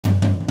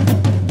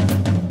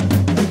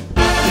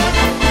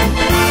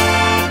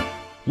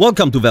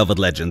Welcome to Velvet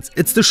Legends.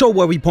 It's the show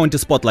where we point the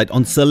spotlight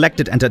on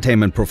selected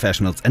entertainment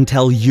professionals and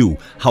tell you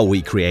how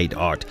we create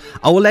art.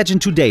 Our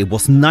legend today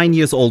was 9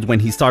 years old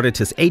when he started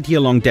his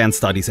 8-year-long dance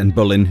studies in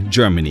Berlin,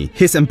 Germany.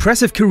 His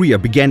impressive career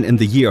began in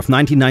the year of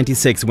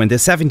 1996 when the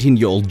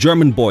 17-year-old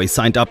German boy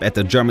signed up at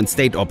the German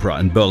State Opera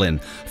in Berlin,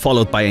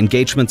 followed by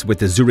engagements with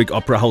the Zurich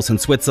Opera House in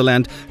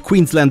Switzerland,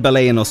 Queensland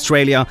Ballet in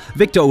Australia,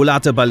 Victor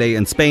Ulate Ballet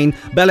in Spain,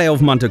 Ballet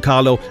of Monte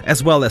Carlo,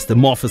 as well as the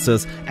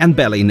Morphoeses and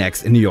Ballet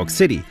Next in New York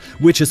City,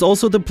 which is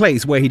also the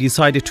place where he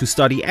decided to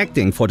study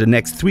acting for the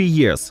next 3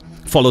 years,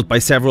 followed by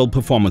several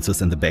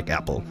performances in the Big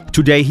Apple.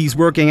 Today he's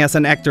working as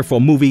an actor for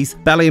movies,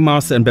 ballet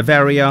master in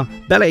Bavaria,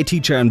 ballet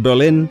teacher in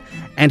Berlin,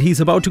 and he's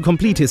about to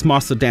complete his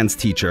master dance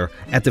teacher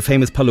at the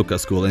famous Palooka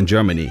School in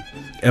Germany.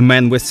 A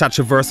man with such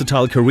a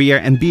versatile career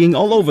and being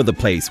all over the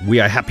place, we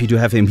are happy to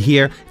have him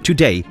here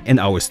today in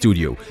our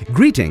studio.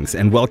 Greetings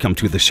and welcome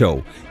to the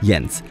show,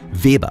 Jens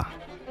Weber.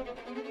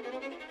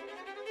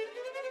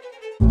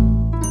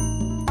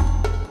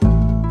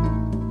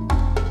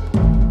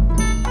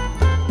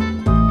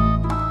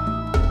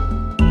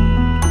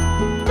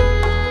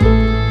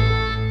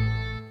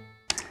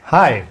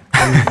 Hi,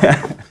 I'm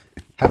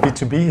happy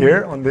to be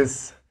here on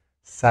this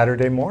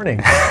Saturday morning.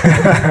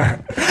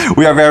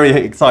 We are very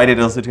excited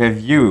also to have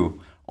you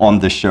on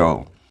the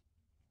show.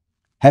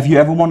 Have you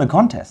ever won a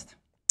contest?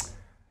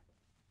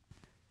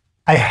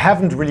 I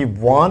haven't really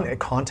won a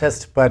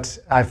contest, but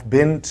I've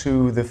been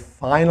to the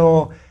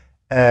final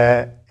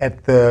at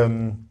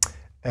the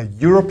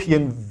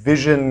European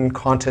Vision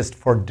Contest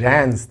for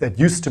Dance that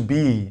used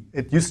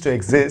to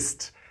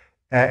exist,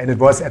 and it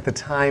was at the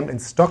time in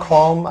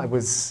Stockholm.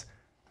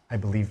 I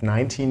believe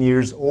 19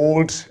 years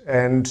old,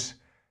 and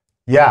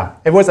yeah,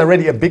 it was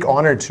already a big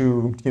honor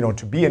to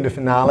be in the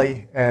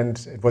finale,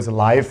 and it was a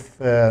live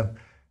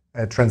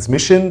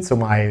transmission. So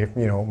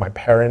my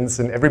parents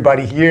and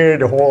everybody here,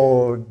 the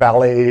whole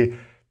ballet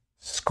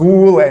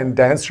school and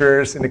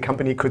dancers in the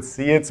company could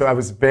see it. So I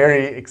was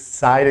very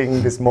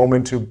exciting this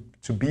moment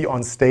to be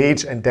on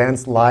stage and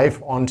dance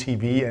live on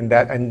TV,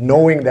 and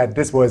knowing that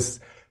this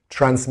was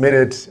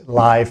transmitted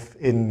live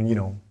in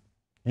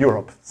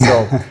Europe.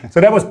 So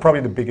that was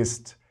probably the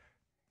biggest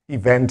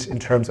event in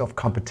terms of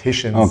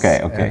competitions. Okay,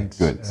 and,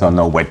 good. So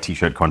no wet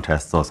t-shirt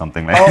contests or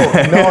something like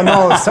that? Oh,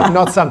 no,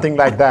 not something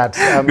like that.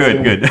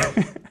 Good.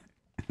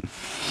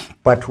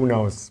 But who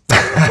knows?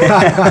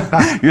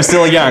 You're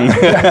still young.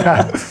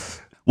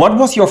 What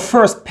was your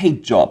first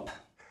paid job?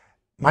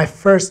 My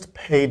first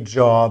paid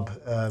job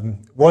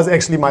was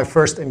actually my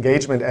first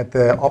engagement at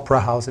the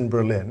Opera House in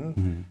Berlin.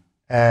 Mm-hmm.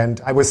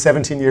 And I was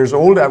 17 years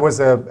old. I was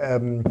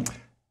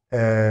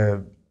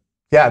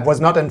it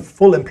was not in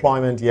full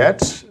employment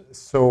yet,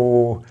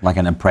 so like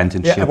an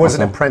apprenticeship. Yeah, it was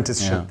an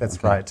apprenticeship.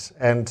 That's right.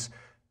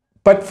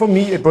 But for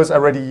me, it was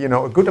already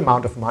a good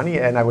amount of money,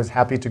 and I was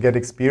happy to get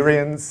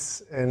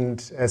experience,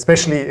 and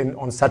especially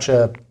on such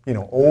a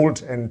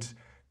old and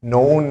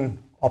known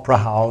opera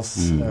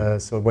house.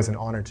 So it was an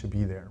honor to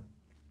be there.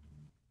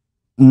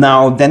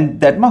 Now, then,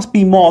 that must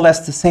be more or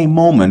less the same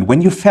moment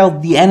when you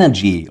felt the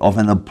energy of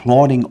an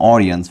applauding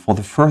audience for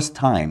the first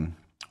time.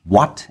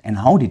 What and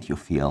how did you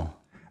feel?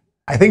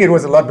 I think it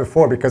was a lot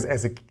before, because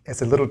as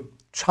a little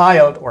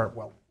child,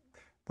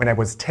 when I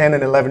was 10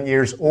 and 11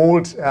 years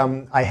old,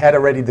 I had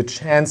already the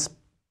chance,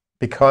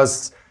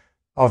 because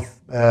of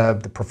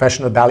the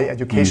professional ballet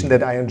education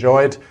that I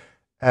enjoyed,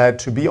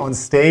 to be on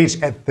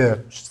stage at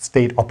the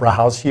State Opera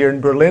House here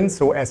in Berlin.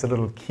 So as a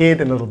little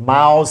kid, a little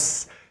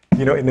mouse,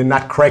 in the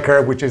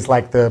Nutcracker, which is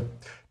like the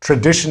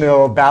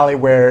traditional ballet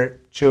where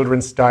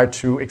children start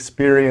to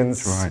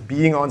experience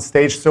being on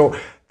stage. So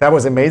that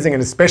was amazing,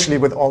 and especially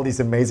with all these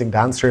amazing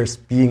dancers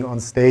being on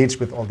stage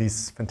with all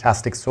these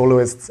fantastic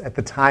soloists at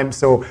the time.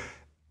 So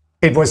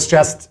it was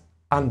just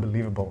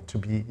unbelievable to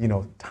be,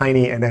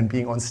 tiny and then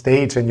being on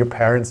stage and your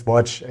parents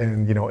watch,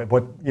 and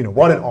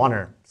what an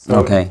honor.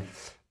 So,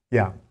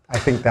 yeah, I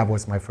think that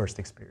was my first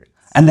experience.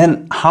 And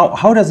then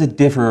how does it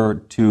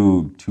differ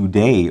to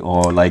today,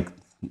 or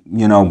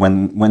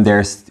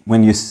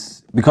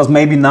because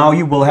maybe now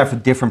you will have a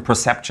different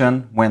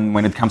perception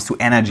when it comes to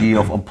energy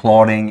of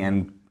applauding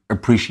and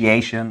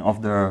appreciation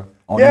of the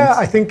audience? Yeah,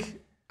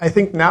 I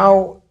think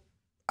now,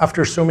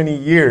 after so many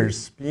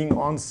years being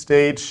on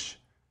stage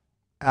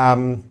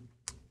and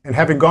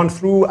having gone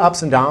through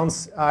ups and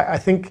downs, I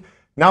think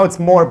now it's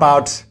more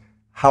about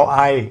how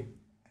I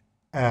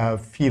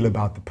feel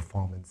about the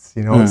performance.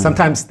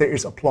 Sometimes there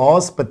is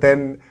applause, but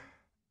then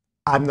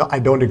I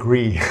don't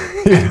agree.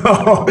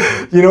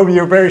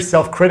 You're very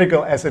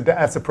self-critical as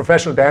a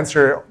professional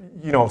dancer.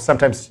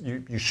 Sometimes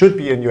you should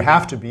be and you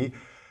have to be.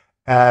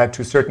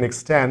 To a certain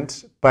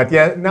extent, but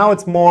yeah, now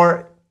it's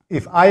more,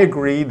 if I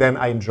agree, then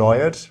I enjoy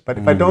it, but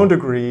if I don't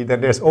agree,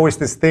 then there's always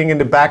this thing in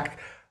the back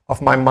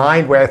of my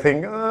mind where I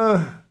think,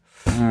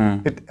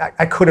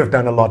 I could have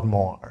done a lot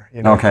more,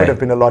 it could have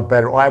been a lot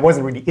better, or I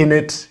wasn't really in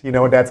it,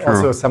 that's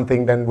also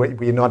something then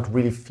we're not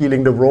really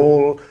feeling the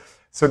role.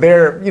 So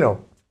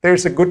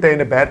there's a good day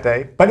and a bad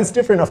day, but it's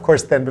different, of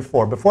course, than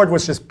before. Before it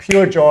was just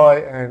pure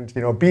joy and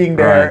being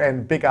there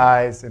and big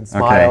eyes and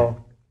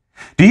smile.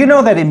 Do you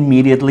know that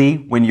immediately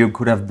when you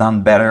could have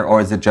done better,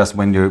 or is it just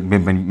when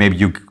maybe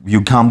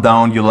you calm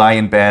down, you lie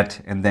in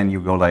bed, and then you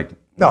go like?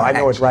 No, I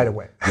know it right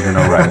away. You don't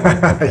know right away.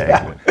 Okay,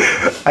 yeah,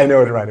 I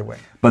know it right away.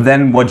 But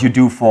then, what you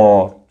do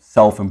for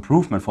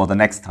self-improvement for the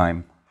next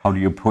time? How do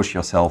you push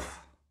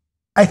yourself?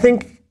 I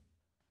think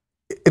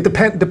it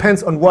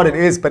depends on what it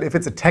is. But if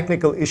it's a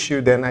technical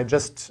issue, then I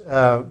just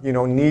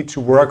need to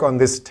work on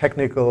this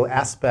technical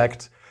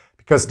aspect.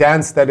 Because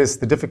dance, that is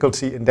the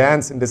difficulty in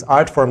dance, in this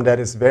art form, that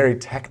is very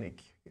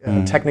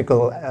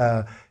technical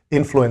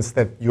influence,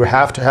 that you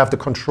have to have the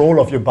control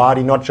of your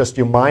body, not just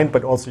your mind,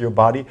 but also your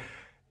body.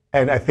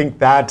 And I think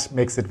that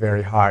makes it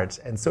very hard.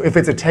 And so if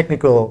it's a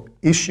technical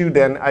issue,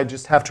 then I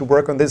just have to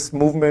work on this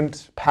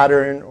movement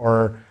pattern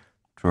or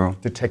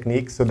the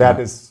technique. So that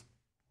is,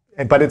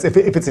 but if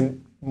it's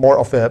in more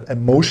of an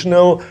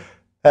emotional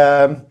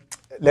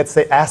let's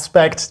say,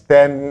 aspect,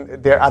 then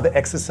there are other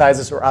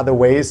exercises or other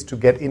ways to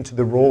get into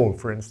the role,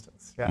 for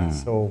instance. Yeah.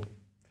 So,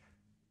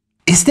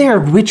 is there a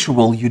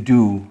ritual you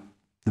do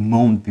the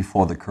moment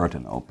before the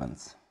curtain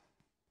opens?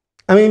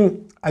 I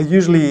mean, I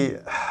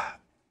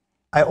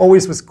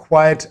always was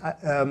quite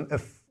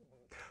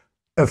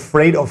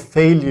afraid of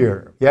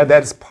failure. Yeah,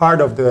 that's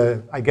part of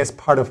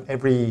part of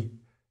every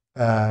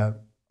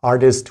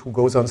artist who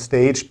goes on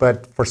stage,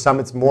 but for some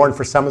it's more and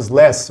for some it's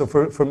less. So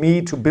for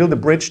me to build a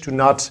bridge to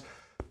not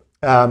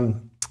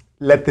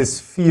let this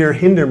fear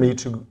hinder me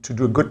to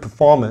do a good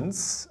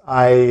performance,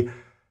 I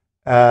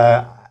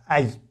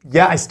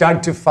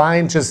started to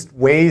find just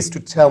ways to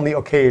tell me,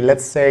 okay,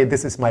 let's say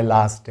this is my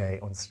last day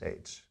on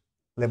stage.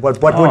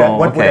 What would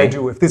I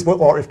do if this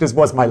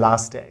was my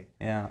last day?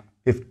 Yeah.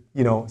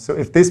 So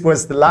if this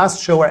was the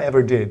last show I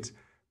ever did,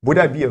 would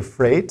I be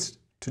afraid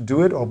to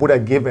do it, or would I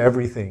give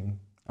everything?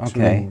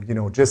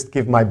 To just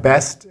give my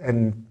best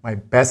and my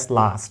best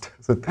last.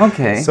 So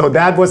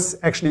that was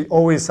actually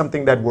always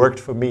something that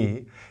worked for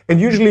me. And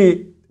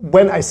usually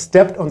when I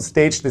stepped on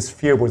stage, this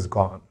fear was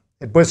gone.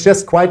 It was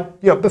just quite,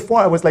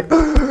 before I was like,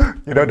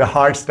 the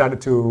heart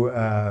started to,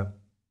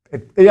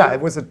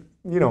 it was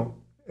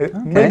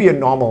maybe a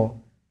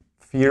normal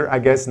fear, I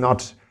guess,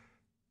 not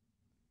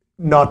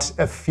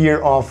a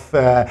fear of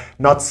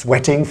not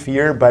sweating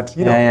fear, but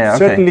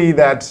certainly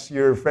that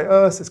you're afraid,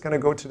 this is going to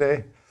go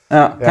today.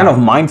 Kind of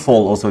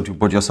mindful also to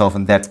put yourself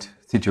in that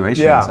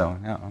situation. Yeah. So,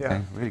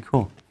 really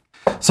cool.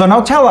 So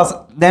now tell us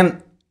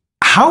then,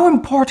 how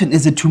important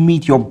is it to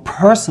meet your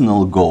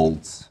personal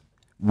goals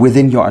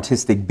within your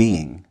artistic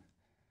being?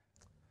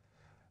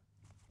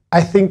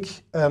 I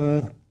think,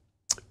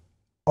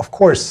 of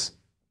course,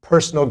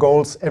 personal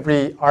goals,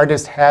 every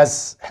artist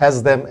has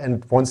them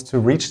and wants to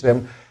reach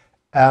them.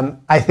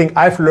 I think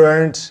I've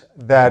learned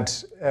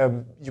that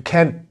you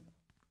can't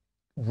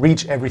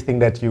reach everything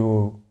that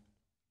you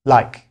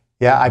like.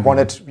 Yeah, I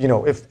wanted,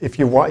 if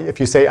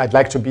you say I'd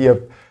like to be a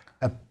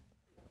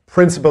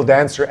principal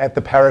dancer at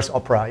the Paris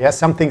Opera. Yeah,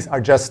 some things are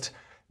just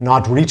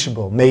not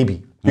reachable.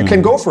 Maybe you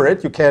can go for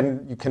it. You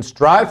can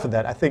strive for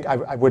that. I think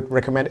I would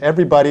recommend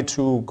everybody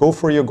to go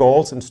for your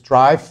goals and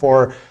strive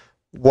for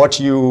what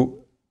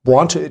you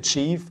want to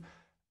achieve.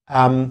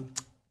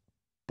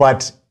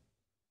 But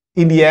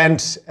in the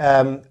end,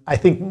 I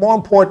think more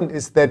important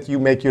is that you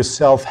make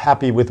yourself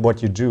happy with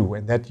what you do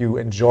and that you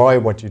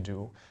enjoy what you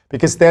do.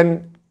 Because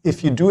then,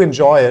 if you do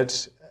enjoy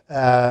it,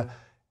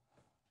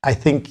 I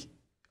think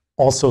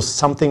also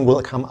something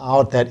will come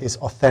out that is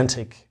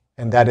authentic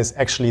and that is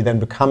actually then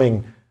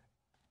becoming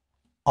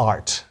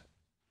art.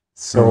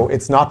 So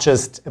it's not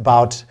just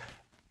about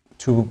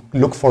to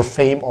look for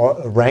fame or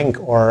a rank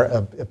or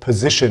a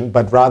position,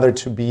 but rather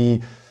to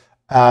be,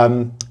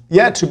 to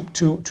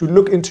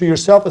look into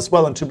yourself as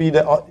well and to be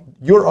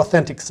your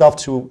authentic self,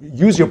 to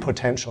use your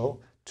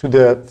potential to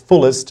the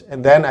fullest.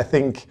 And then I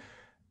think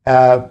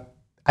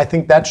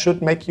that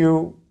should make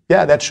you,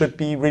 that should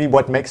be really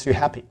what makes you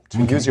happy,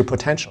 to use your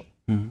potential.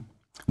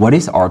 What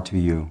is art to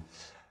you?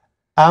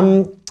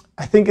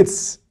 I think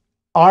it's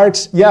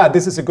art. Yeah,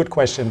 this is a good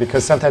question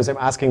because sometimes I'm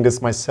asking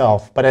this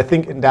myself. But I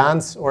think in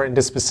dance or in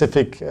this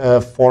specific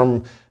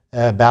form,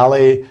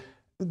 ballet,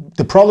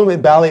 the problem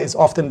in ballet is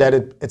often that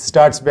it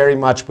starts very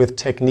much with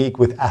technique,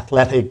 with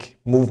athletic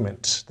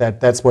movement.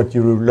 That's what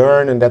you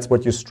learn and that's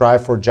what you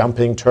strive for,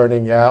 jumping,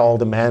 turning. Yeah, all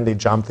the men, they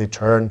jump, they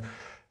turn.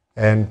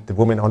 And the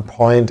women on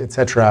point,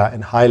 etc.,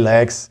 and high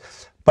legs.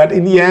 But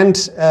in the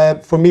end,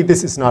 for me,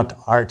 this is not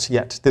art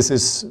yet. This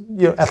is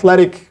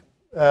athletic.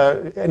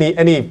 Any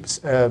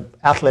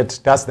athlete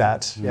does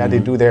that. Yeah, they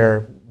do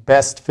their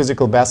best,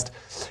 physical best.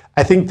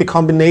 I think the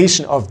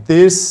combination of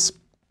this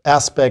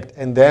aspect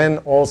and then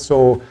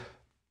also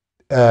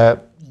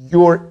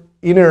your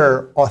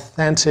inner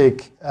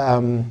authentic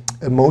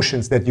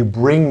emotions that you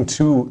bring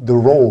to the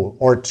role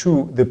or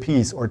to the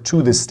piece or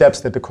to the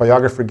steps that the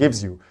choreographer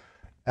gives you.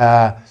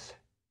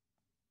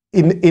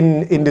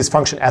 In this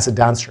function as a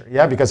dancer,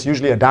 because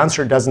usually a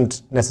dancer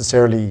doesn't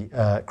necessarily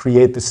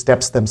create the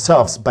steps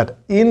themselves, but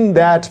in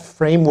that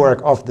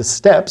framework of the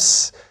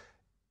steps,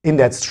 in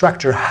that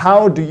structure,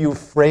 how do you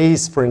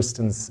phrase, for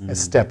instance, a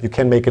step? You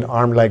can make an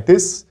arm like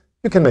this,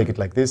 you can make it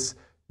like this,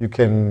 you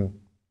can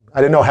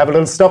I don't know, have a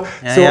little stop.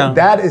 Yeah, So yeah.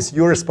 that is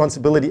your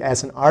responsibility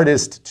as an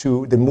artist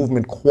to the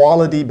movement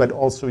quality, but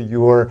also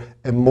your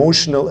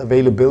emotional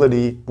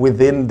availability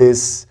within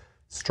this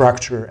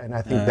structure. And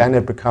I think then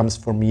it becomes,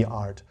 for me,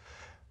 art.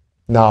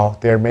 Now,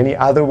 there are many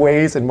other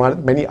ways and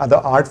many other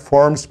art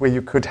forms where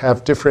you could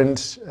have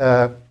different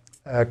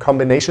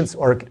combinations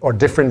or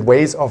different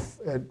ways of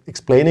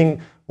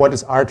explaining what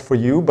is art for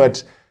you,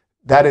 but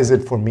that is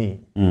it for me.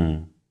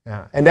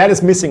 Yeah. And that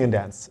is missing in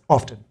dance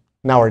often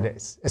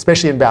nowadays,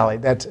 especially in ballet,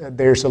 that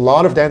there's a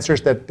lot of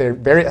dancers that they're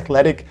very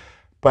athletic,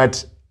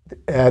 but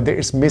there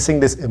is missing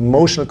this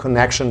emotional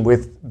connection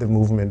with the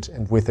movement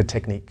and with the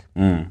technique.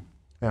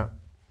 Yeah.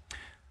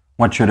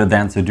 What should a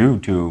dancer do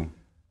to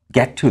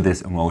get to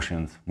these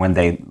emotions when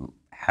they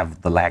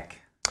have the lack?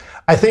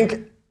 I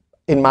think,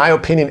 in my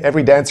opinion,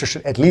 every dancer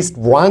should at least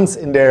once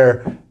in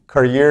their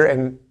career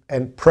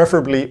and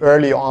preferably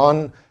early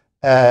on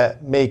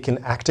make an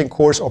acting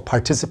course or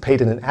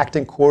participate in an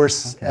acting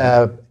course.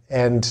 Okay.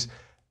 And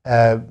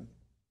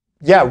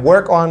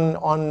work on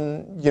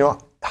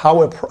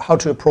how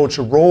to approach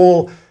a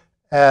role,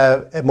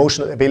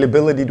 emotional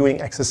availability, doing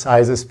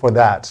exercises for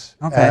that.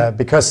 Okay.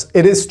 Because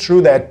it is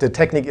true that the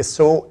technique is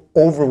so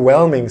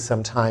overwhelming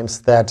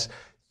sometimes that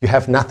you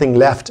have nothing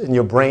left in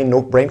your brain,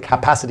 no brain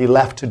capacity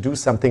left to do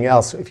something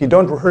else. So if you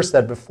don't rehearse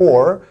that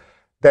before,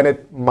 then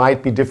it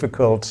might be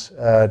difficult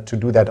to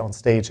do that on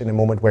stage in a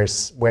moment where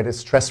it is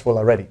stressful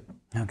already.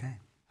 Okay.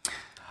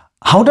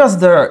 How does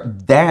the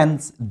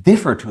dance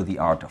differ to the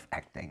art of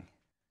acting?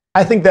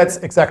 I think that's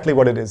exactly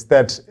what it is.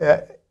 That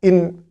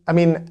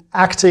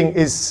acting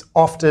is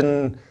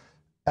often,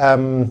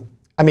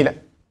 it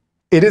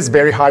is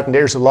very hard, and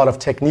there's a lot of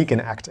technique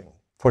in acting,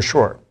 for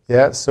sure.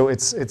 Yeah. So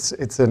it's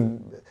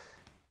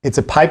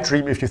a pipe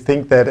dream if you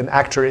think that an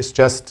actor is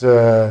just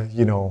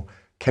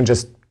can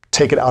just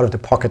take it out of the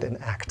pocket and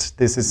act.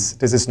 This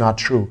is not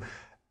true.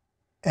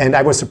 And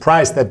I was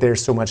surprised that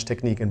there's so much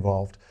technique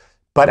involved.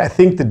 But I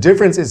think the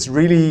difference is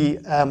really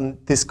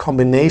this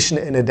combination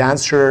in a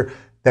dancer,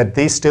 that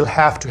they still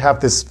have to have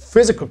this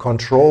physical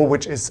control,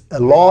 which is a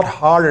lot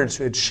harder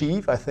to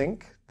achieve, I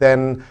think,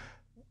 than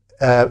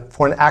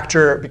for an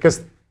actor,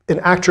 because an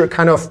actor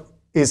kind of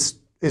is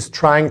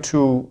trying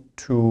to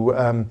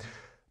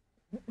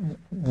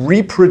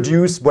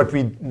reproduce what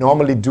we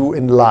normally do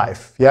in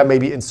life,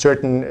 maybe in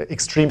certain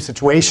extreme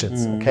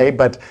situations, okay?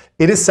 But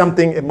it is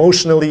something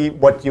emotionally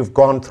what you've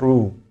gone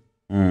through,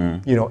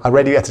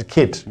 already as a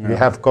kid. You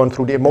have gone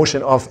through the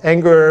emotion of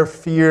anger,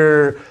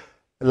 fear,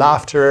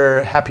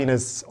 laughter,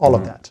 happiness, all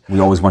of that.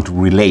 We always want to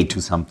relate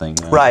to something.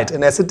 Right,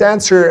 and as a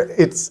dancer,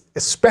 it's,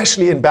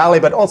 especially in ballet,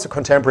 but also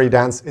contemporary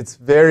dance, it's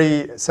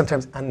very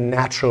sometimes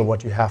unnatural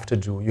what you have to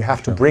do. You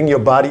have to bring your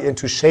body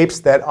into shapes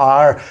that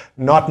are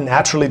not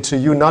naturally to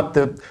you. Not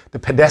the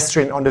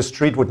pedestrian on the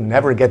street would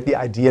never get the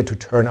idea to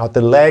turn out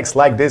the legs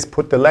like this,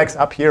 put the legs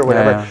up here,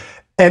 whatever. Yeah.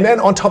 And then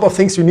on top of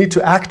things, you need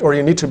to act, or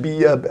you need to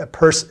be a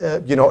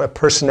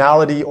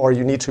personality, or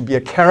you need to be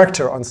a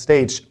character on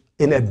stage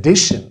in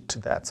addition to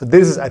that. So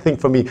this is, I think,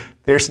 for me,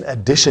 there's an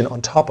addition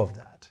on top of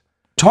that.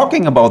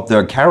 Talking about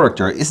the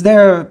character, is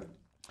there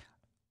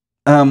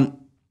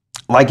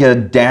like a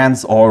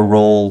dance or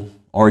role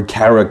or a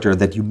character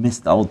that you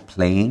missed out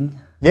playing?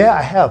 Yeah,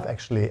 I have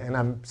actually, and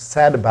I'm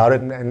sad about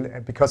it,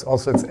 and because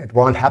also it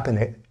won't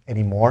happen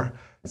anymore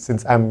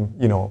since I'm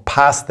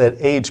past that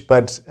age.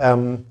 But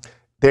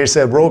there's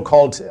a role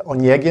called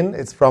Onegin.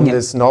 It's from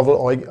this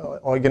novel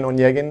Eugen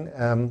Onegin.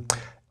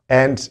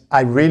 And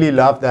I really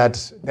love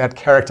that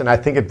character, and I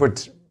think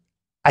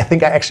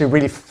I actually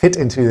really fit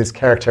into this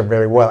character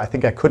very well. I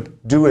think I could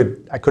do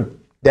it, I could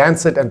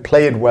dance it and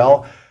play it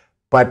well,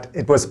 but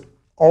it was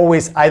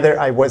always either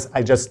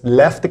I just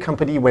left the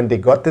company when they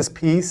got this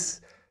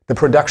piece, the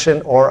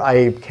production, or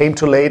I came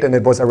too late and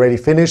it was already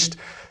finished.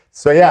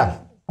 So yeah.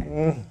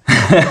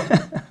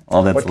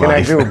 Well, that's what can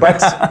I do?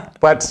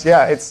 But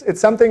yeah, it's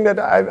something that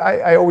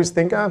I always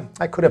think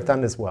I could have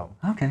done this well.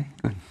 Okay,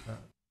 good.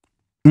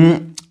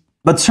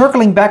 But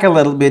circling back a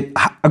little bit,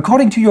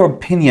 according to your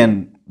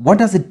opinion, what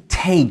does it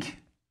take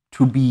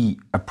to be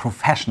a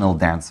professional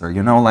dancer?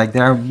 Like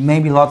there are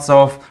maybe lots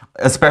of,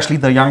 especially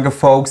the younger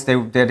folks,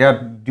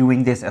 they're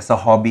doing this as a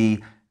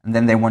hobby, and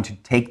then they want to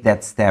take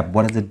that step.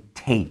 What does it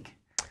take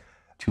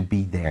to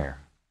be there?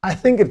 I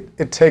think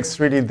it takes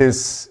really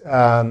this,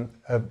 the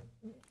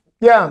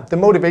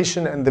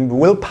motivation and the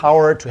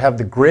willpower to have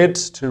the grit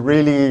to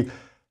really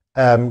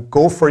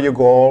go for your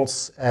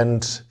goals,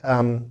 and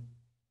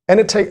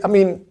it takes.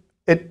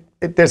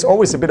 There's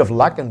always a bit of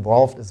luck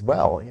involved as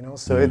well,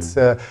 So it's.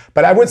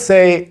 But I would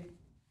say,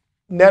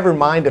 never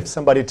mind if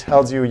somebody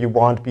tells you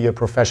won't be a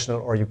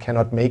professional or you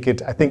cannot make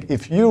it. I think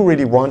if you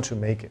really want to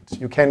make it,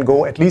 you can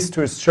go at least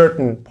to a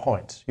certain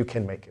point. You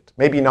can make it.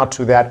 Maybe not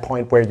to that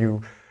point where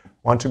you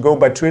want to go,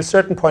 but to a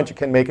certain point you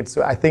can make it.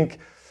 So I think,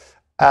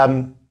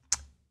 I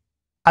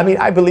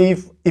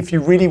believe if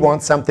you really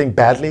want something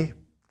badly,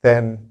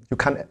 then you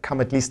can come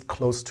at least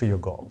close to your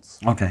goals.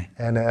 Okay.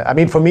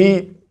 And for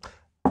me,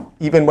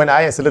 even when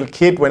as a little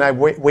kid, when I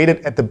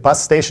waited at the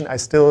bus station, I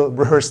still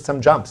rehearsed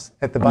some jumps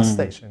at the bus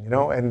station, you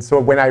know. And so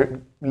when I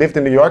lived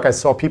in New York, I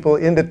saw people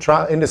in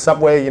the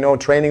subway, you know,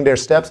 training their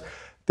steps.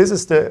 This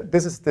is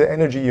the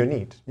energy you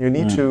need. You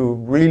need to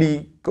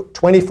really go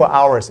 24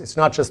 hours. It's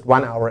not just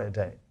 1 hour a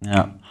day.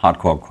 Yeah,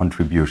 hardcore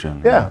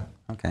contribution. Yeah.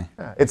 Okay.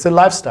 Yeah. It's a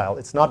lifestyle.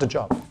 It's not a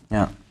job.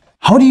 Yeah.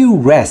 How do you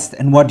rest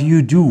and what do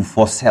you do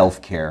for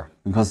self-care?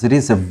 Because it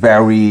is a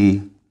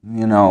very,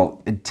 you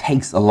know, it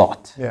takes a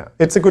lot. Yeah,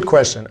 it's a good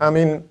question. I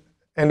mean,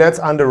 and that's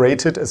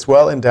underrated as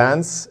well in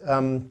dance.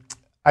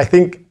 I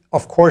think,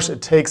 of course,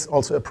 it takes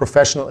also a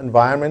professional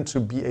environment to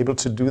be able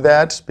to do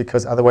that,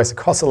 because otherwise it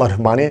costs a lot of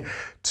money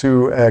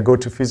to go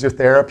to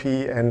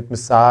physiotherapy and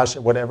massage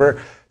or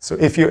whatever. So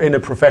if you're in a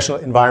professional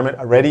environment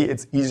already,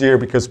 it's easier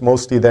because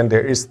mostly then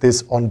there is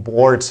this on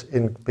board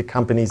in big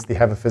companies. They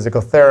have a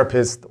physical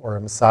therapist or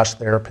a massage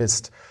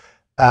therapist.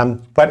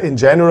 But in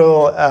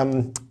general,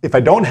 if I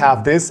don't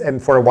have this,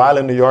 and for a while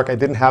in New York I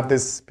didn't have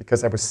this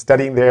because I was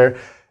studying there,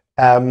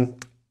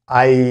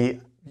 I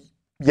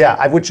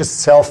would just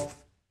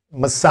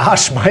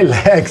self-massage my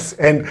legs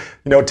and,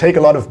 you know, take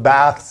a lot of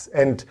baths.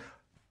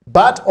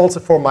 But also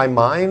for my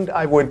mind,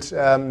 I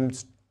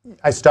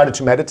started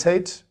to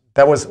meditate.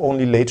 That was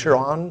only later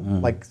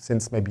on, like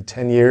since maybe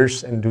 10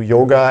 years, and do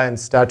yoga and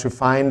start to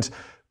find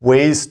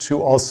ways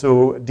to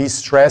also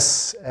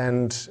de-stress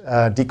and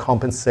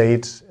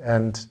decompensate.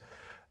 And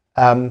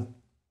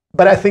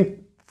but I think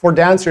for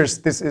dancers,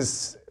 this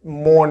is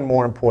more and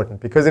more important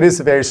because it is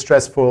a very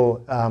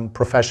stressful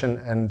profession,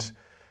 and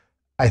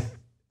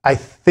I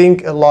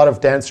think a lot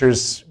of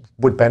dancers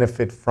would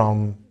benefit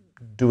from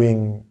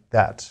doing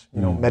that,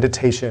 you know,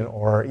 meditation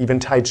or even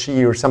Tai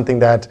Chi or something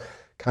that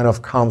kind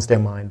of calms their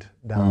mind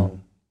down.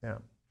 Yeah.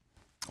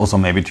 Also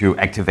maybe to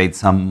activate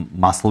some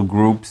muscle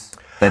groups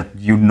that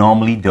you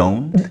normally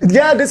don't?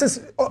 Yeah, this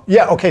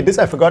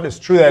I forgot. It's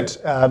true that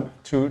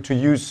to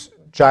use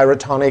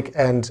gyrotonic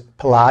and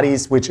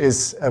Pilates, which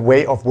is a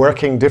way of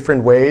working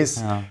different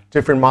ways,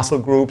 different muscle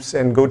groups,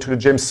 and go to the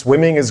gym.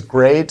 Swimming is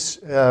great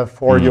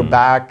for your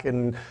back.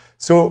 And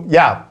so,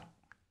 yeah,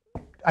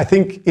 I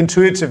think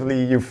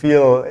intuitively you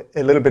feel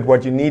a little bit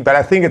what you need, but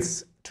I think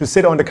it's to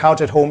sit on the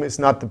couch at home is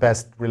not the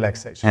best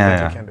relaxation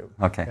that you can do.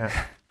 Okay. Yeah.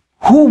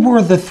 Who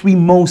were the 3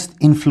 most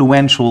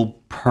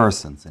influential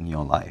persons in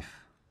your life?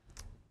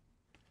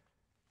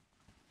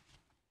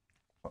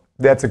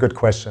 That's a good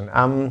question.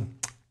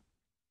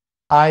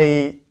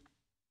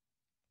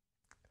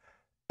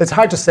 It's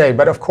hard to say,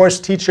 but of course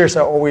teachers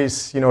are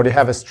always, you know, they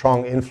have a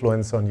strong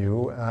influence on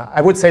you.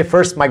 I would say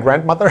first my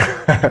grandmother.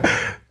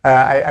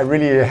 I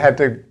really had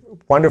a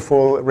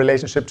wonderful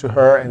relationship to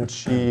her, and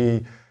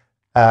she,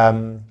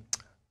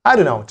 I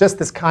don't know, just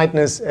this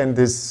kindness and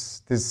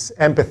this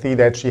empathy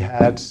that she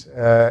had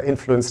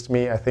influenced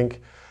me, I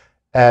think.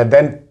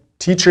 Then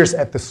teachers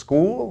at the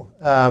school.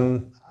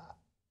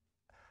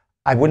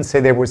 I wouldn't say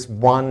there was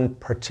one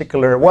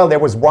particular, well, there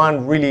was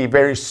one really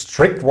very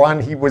strict one.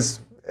 He was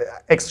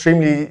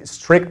extremely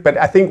strict, but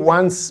I think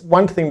one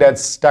thing that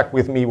stuck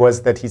with me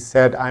was that he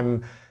said,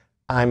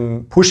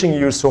 I'm pushing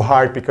you so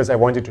hard because I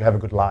want you to have a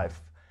good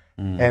life.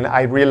 And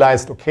I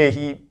realized,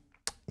 okay,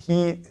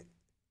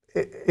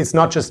 it's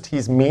not just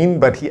he's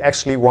mean, but he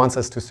actually wants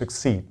us to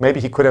succeed.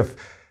 Maybe he could have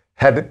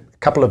had a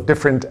couple of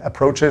different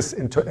approaches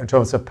in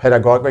terms of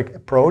pedagogic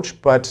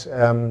approach, but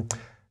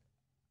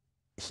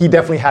he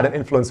definitely had an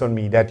influence on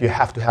me, that you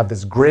have to have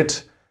this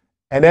grit.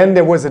 And then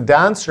there was a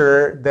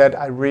dancer that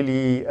I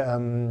really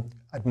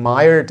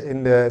admired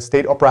in the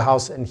State Opera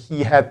House, and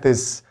he had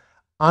this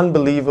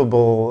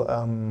unbelievable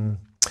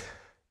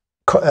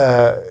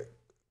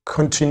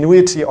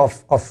continuity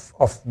of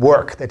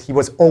work, that he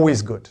was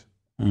always good.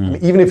 I mean,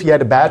 even if he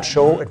had a bad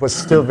show, it was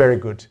still very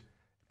good.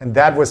 And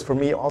that was for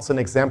me also an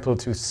example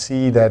to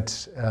see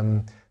that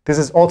this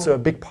is also a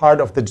big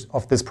part of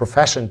this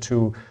profession,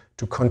 to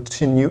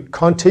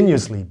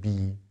continuously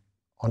be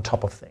on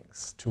top of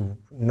things, to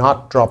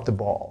not drop the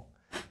ball.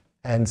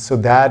 And so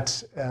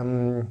that,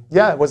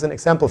 it was an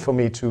example for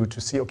me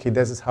to see, okay,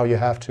 this is how you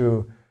have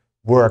to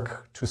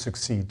work to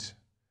succeed.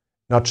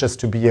 Not just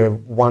to be a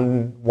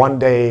one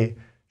day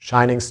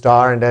shining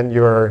star and then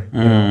you're... You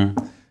know.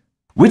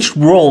 Which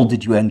role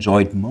did you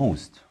enjoy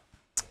most?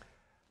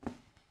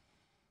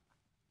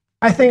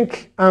 I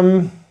think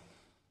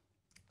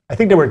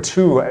there were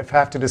 2. If I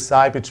have to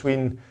decide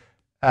between...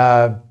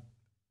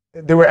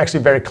 They were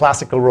actually very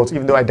classical roles,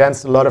 even though I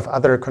danced a lot of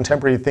other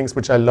contemporary things,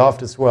 which I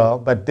loved as well.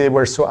 But they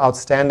were so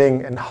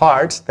outstanding and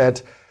hard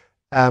that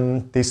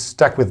they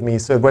stuck with me.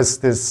 So it was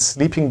this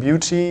Sleeping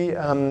Beauty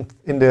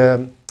in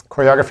the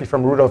choreography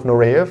from Rudolf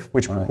Nureyev,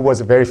 who was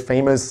a very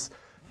famous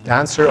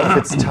dancer of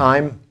its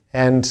time.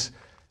 And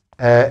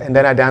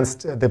then I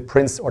danced the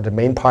Prince, or the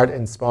main part,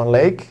 in Swan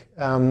Lake,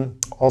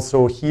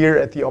 also here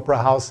at the Opera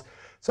House.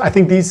 So I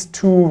think these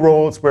 2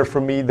 roles were for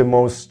me the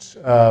most...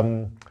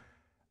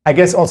 I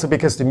guess also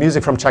because the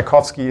music from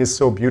Tchaikovsky is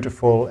so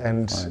beautiful,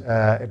 and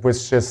it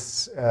was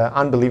just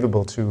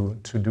unbelievable to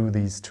do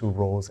these 2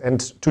 roles, and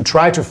to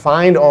try to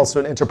find also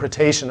an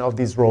interpretation of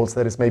these roles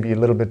that is maybe a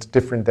little bit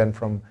different than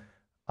from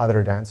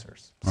other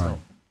dancers. Right. So.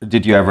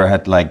 Did you ever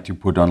had like to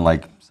put on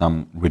like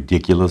some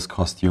ridiculous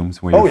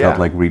costumes where you felt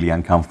like really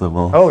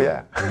uncomfortable? Oh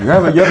yeah. You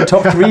have a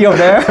top 3 of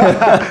there?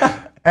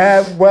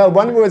 Well,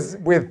 one was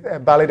with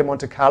Ballet of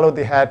Monte Carlo.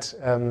 They had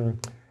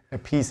a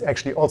piece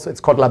actually also, it's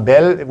called La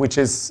Belle, which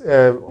is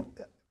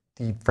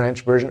the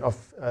French version of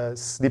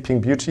Sleeping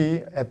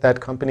Beauty at that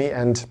company.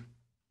 And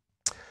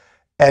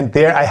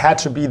there I had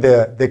to be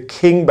the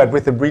king, but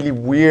with a really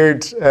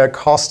weird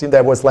costume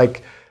that was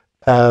like,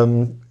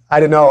 I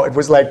don't know, it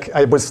was like,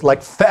 I was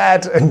like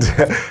fat, and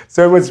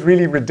so it was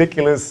really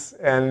ridiculous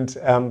and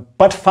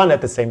but fun at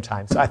the same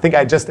time. So I think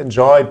I just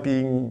enjoyed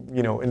being,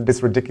 you know, in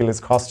this ridiculous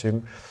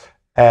costume.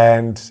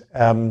 And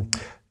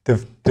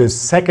the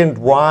second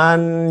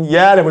one,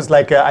 yeah, there was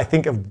like I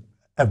think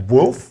a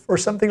wolf or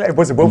something. It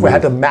was a wolf. We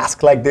had a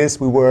mask like this.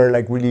 We were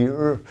like really,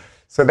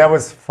 so that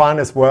was fun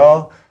as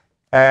well.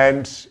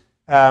 And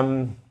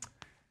I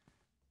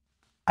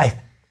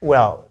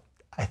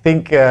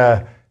think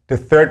the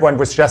third one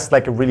was just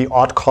like a really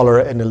odd color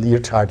and a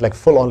leotard, like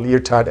full-on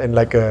leotard and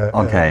like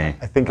I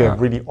think a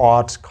really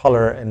odd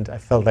color, and I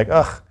felt like,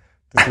 ugh,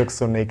 this looks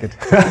so naked.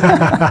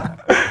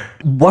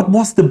 What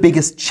was the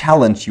biggest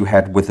challenge you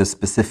had with a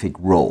specific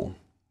role?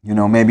 You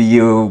know, maybe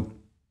you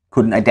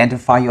couldn't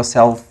identify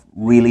yourself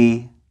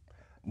really.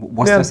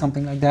 Was there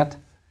something like that?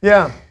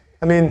 Yeah,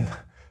 I mean,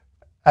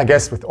 I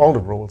guess with all the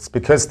roles,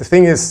 because the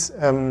thing is,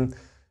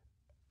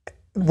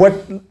 what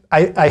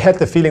I had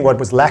the feeling what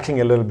was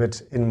lacking a little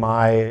bit in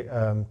my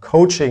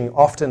coaching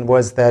often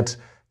was that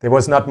there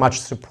was not much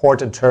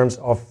support in terms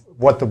of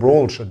what the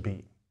role should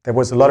be. There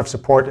was a lot of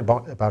support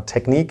about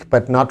technique,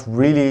 but not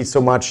really so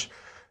much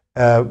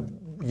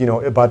you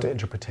know, about the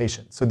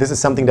interpretation. So this is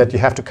something that you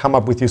have to come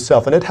up with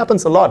yourself. And it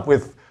happens a lot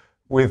with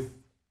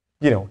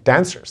you know,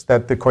 dancers,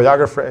 that the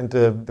choreographer and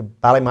the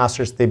ballet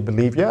masters, they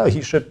believe, yeah,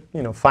 he should,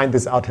 you know, find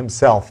this out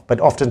himself. But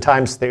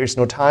oftentimes there is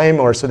no time,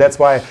 or so that's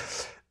why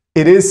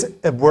it is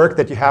a work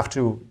that you have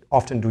to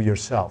often do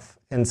yourself.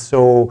 And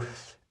so,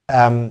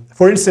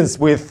 for instance,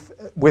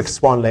 with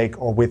Swan Lake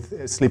or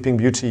with Sleeping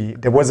Beauty,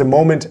 there was a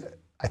moment,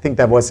 I think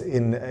that was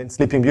in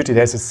Sleeping Beauty,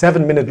 there's a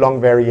 7-minute long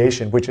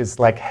variation, which is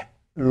like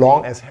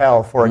long as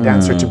hell for a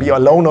dancer to be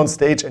alone on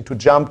stage and to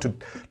jump, to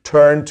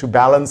turn, to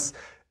balance.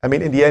 I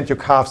mean, in the end, your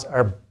calves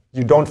are,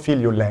 you don't feel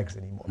your legs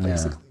anymore,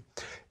 basically.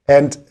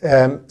 And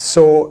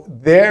so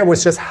there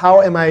was just,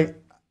 how am I,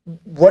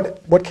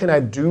 what can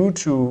I do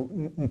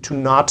to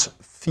not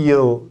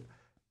feel,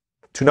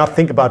 to not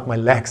think about my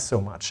legs so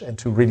much and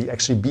to really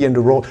actually be in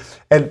the role.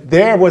 And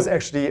there was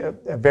actually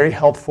a very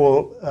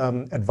helpful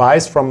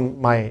advice from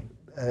my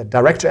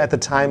director at the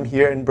time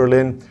here in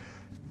Berlin,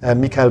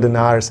 Michael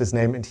Denar is his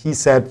name, and he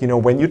said, you know,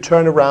 when you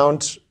turn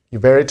around, you're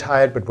very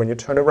tired, but when you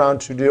turn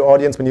around to the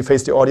audience, when you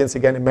face the audience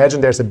again,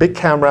 imagine there's a big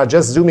camera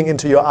just zooming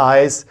into your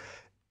eyes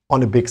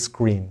on a big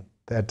screen.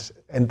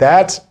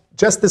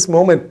 Just this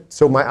moment,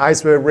 so my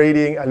eyes were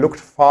radiating, I looked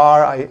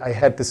far, I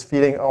had this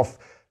feeling of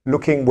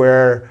looking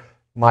where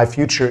my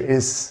future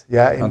is,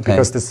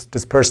 because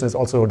this person is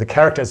also, the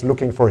character is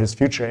looking for his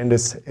future in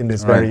this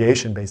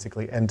variation,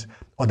 basically,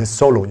 or the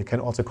solo, you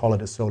can also call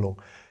it a solo.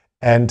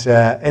 And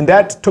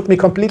that took me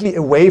completely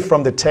away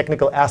from the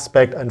technical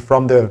aspect and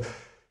from the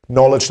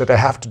knowledge that I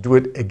have to do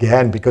it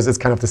again, because it's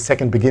kind of the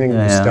second beginning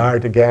when you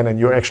start again and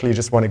you actually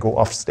just want to go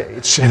off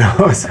stage, you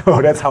know,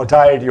 so that's how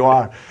tired you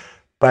are.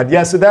 But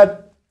yeah, so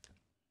that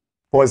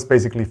was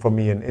basically for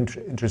me an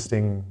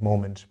interesting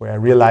moment where I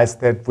realized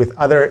that with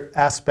other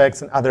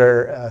aspects and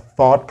other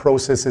thought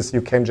processes,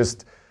 you can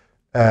just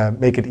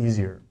make it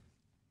easier.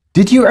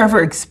 Did you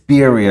ever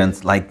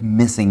experience like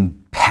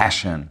missing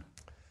passion?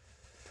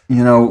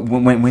 You know,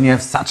 when you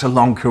have such a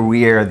long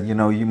career, you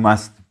know, you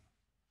must,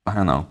 I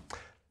don't know,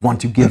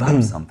 want to give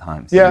up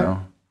sometimes. Yeah, you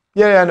know?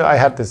 Yeah, no, I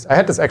had this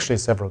actually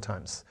several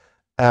times.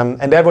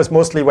 And that was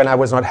mostly when I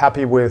was not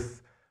happy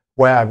with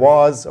where I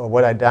was or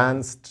what I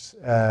danced,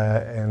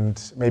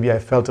 and maybe I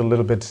felt a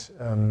little bit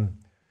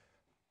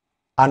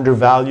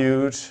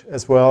undervalued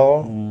as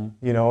well.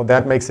 You know,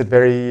 that makes it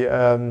very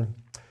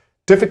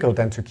difficult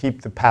then to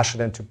keep the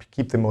passion and to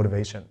keep the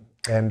motivation.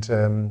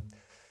 And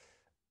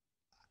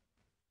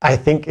I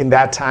think in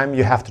that time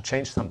you have to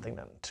change something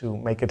then to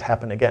make it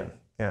happen again.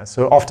 Yeah,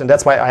 so often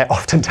that's why I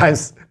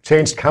oftentimes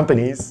changed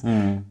companies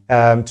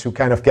to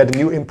kind of get a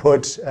new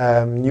input,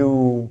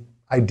 new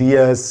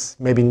ideas,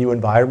 maybe new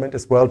environment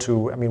as well.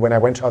 I mean, when I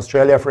went to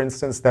Australia, for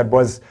instance, that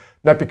was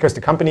not because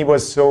the company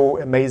was so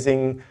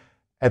amazing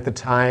at the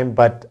time,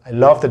 but I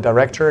loved the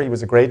director. He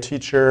was a great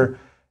teacher.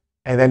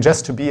 And then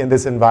just to be in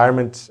this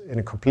environment in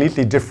a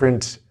completely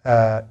different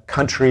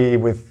country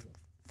with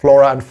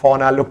flora and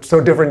fauna looked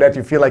so different that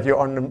you feel like you're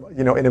on,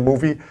 you know, in a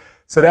movie.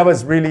 So that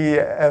was really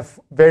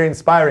very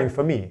inspiring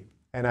for me.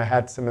 And I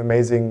had some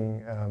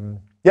amazing,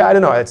 I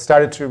don't know, it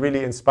started to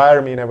really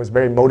inspire me and I was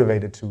very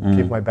motivated to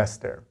give my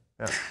best there.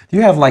 Yeah. Do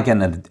you have like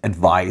an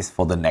advice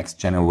for the next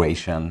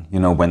generation, you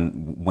know,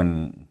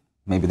 when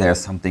maybe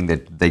there's something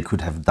that they could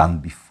have done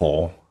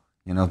before,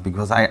 you know,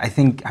 because I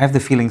think I have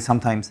the feeling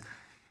sometimes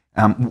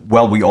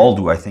Well, we all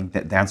do, I think,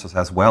 that dancers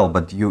as well,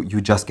 but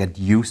you just get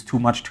used too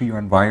much to your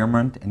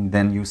environment, and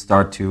then you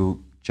start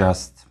to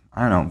just,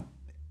 I don't know,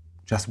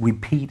 just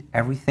repeat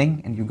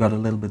everything, and you got a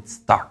little bit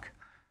stuck.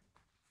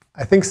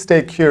 I think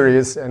stay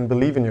curious and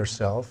believe in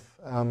yourself.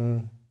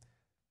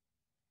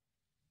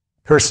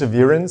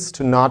 Perseverance,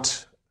 to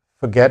not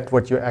forget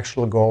what your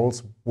actual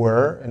goals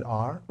were and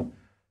are.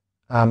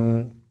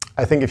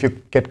 I think if you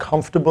get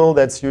comfortable,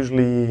 that's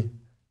usually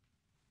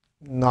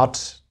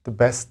not the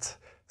best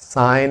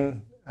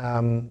sign.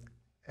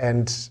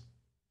 And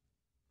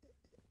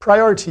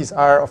priorities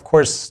are, of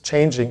course,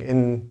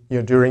 changing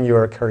during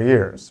your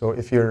career. So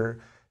if you're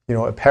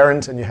a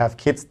parent and you have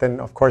kids, then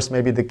of course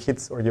maybe the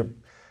kids or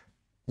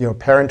your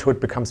parenthood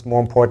becomes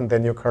more important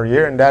than your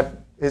career, and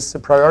that is a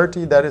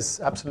priority. That is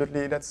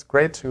absolutely, that's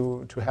great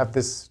to have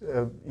this.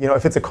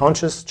 If it's a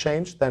conscious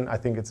change, then I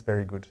think it's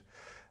very good.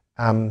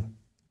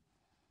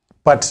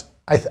 But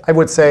I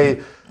would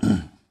say,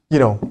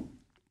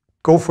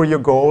 go for your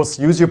goals,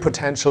 use your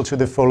potential to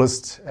the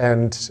fullest,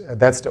 and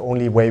that's the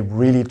only way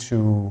really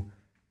to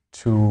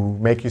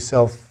make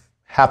yourself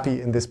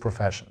happy in this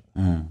profession,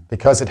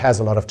 because it has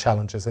a lot of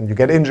challenges, and you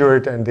get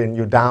injured and then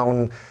you're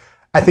down.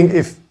 I think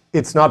if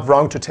it's not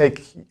wrong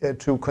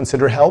to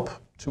consider help,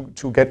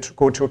 to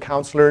go to a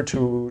counselor,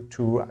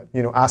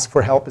 to ask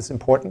for help is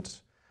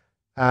important.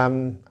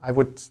 I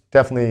would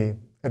definitely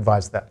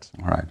advise that.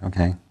 All right.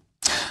 Okay.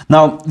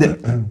 Now,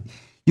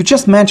 you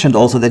just mentioned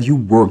also that you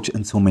worked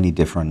in so many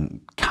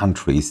different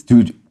countries.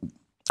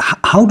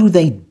 How do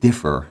they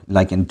differ,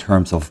 like in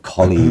terms of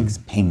colleagues,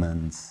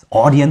 payments,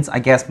 audience? I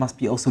guess must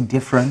be also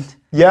different.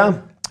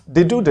 Yeah.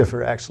 They do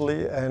differ,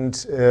 actually, and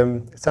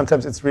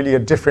sometimes it's really a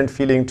different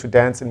feeling to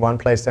dance in one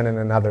place than in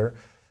another.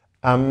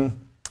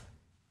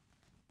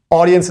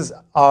 Audiences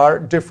are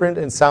different.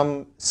 In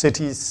some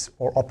cities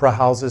or opera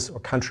houses or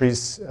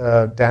countries,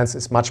 dance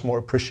is much more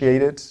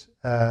appreciated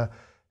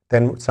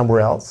than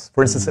somewhere else.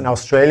 For instance, in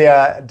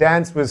Australia,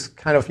 dance was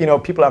kind of,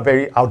 people are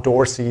very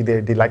outdoorsy.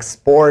 They like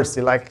sports,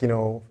 they like,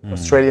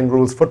 Australian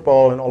rules,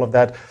 football and all of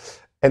that.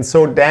 And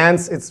so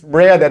dance, it's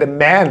rare that a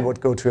man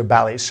would go to a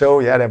ballet show.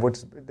 Yeah,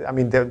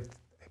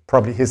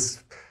 probably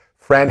his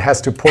friend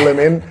has to pull him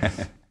in,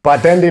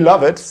 but then they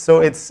love it. So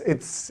it's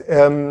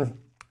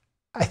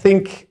I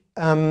think,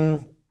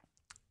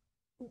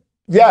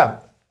 yeah,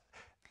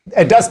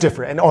 it does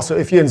differ. And also,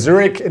 if you're in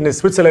Zurich, in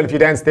Switzerland, if you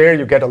dance there,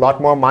 you get a lot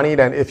more money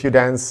than if you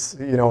dance,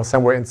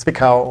 somewhere in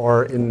Zwickau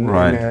or in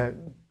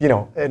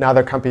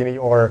another company.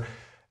 Or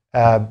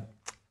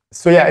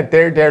so yeah,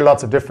 there are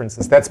lots of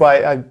differences. That's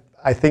why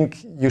I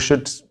think you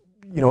should,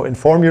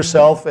 inform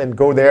yourself and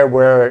go there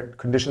where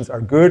conditions are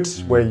good,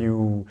 where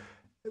you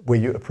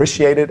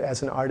appreciate it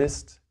as an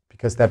artist,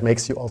 because that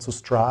makes you also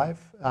strive.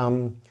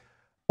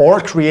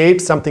 Or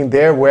create something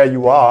there where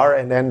you are,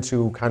 and then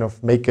to kind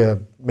of make a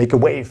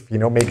wave,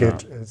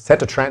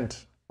 set a trend.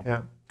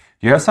 Yeah.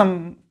 Do you have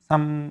some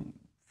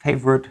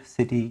favorite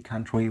city,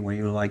 country where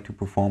you like to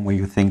perform, where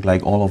you think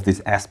like all of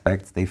these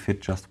aspects they fit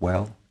just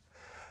well?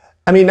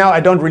 I mean, now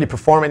I don't really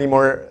perform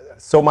anymore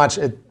so much.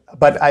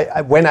 But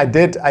when I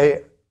did,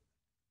 I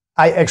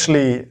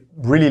actually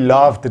really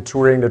loved the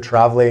touring, the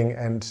traveling,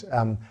 and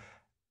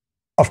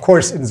of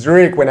course in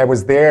Zurich when I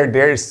was there,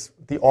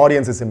 the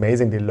audience is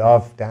amazing. They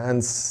love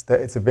dance.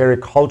 It's a very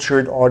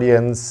cultured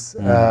audience.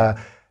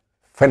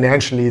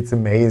 Financially, it's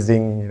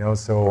amazing.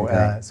 So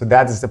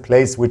that is the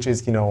place which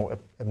is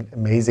an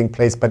amazing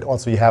place. But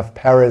also you have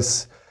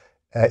Paris.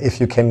 If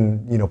you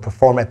can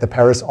perform at the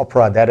Paris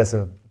Opera, that is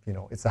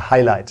it's a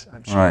highlight,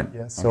 I'm sure. Right.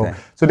 Yeah. So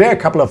there are a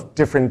couple of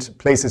different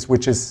places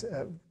which is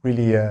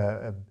really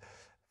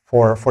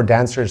for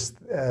dancers.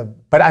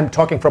 But I'm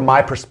talking from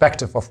my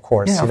perspective, of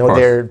course. Yeah, of course.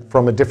 They're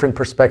from a different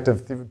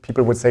perspective.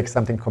 People would say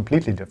something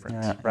completely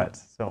different. Yeah. Right.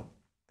 So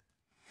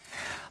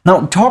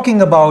now,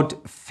 talking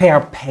about fair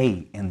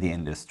pay in the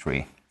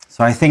industry.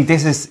 So I think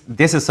this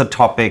is a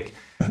topic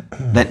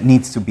that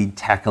needs to be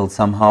tackled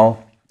somehow,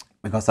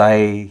 because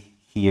I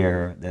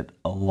hear that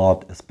a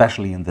lot,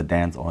 especially in the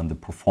dance or in the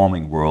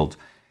performing world,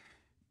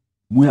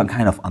 we are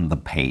kind of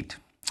underpaid.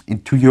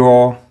 To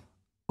your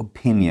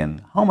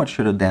opinion, how much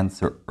should a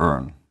dancer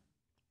earn?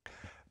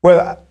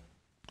 Well,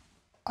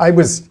 I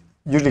was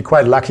usually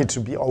quite lucky to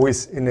be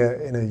always in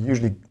a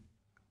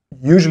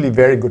usually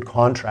very good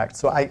contract.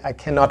 So I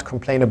cannot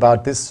complain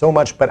about this so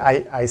much, but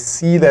I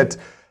see that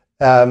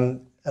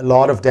a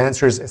lot of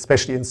dancers,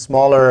 especially in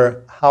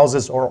smaller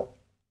houses or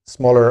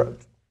smaller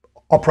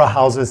opera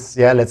houses,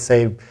 let's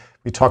say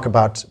we talk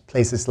about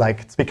places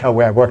like Zwickau,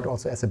 where I worked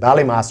also as a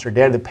ballet master.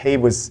 There the pay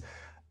was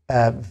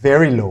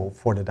very low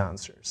for the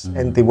dancers,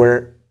 and they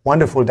were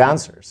wonderful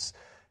dancers.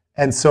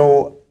 And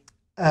so,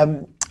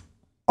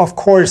 of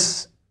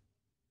course,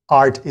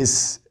 art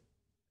is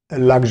a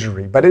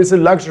luxury, but it's a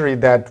luxury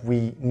that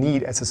we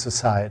need as a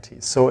society.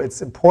 So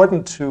it's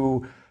important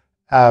to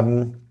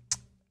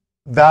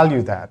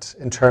value that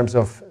in terms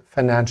of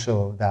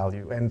financial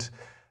value. And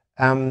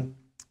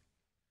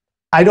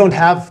I don't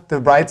have the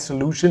right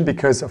solution,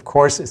 because of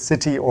course a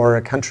city or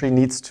a country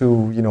needs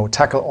to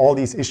tackle all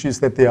these issues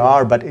that there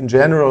are. But in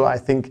general, I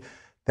think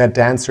that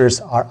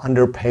dancers are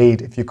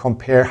underpaid if you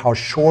compare how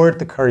short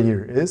the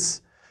career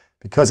is,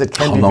 because it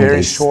can be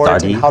very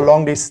short, and how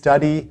long they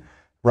study,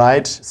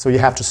 right? So you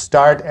have to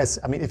start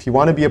if you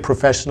want to be a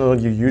professional,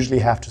 you usually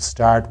have to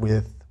start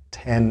with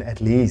 10 at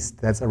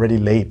least. That's already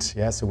late,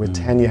 yeah? So with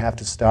 10 you have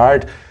to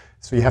start.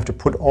 So you have to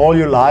put all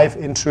your life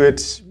into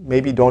it.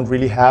 Maybe don't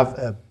really have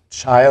a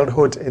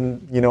childhood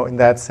in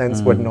that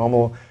sense, what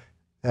normal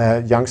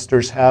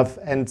youngsters have.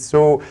 And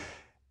so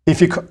if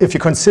you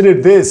consider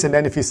this, and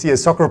then if you see a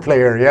soccer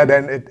player, yeah,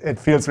 then it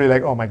feels really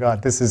like, oh my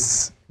God,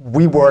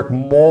 we work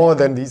more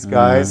than these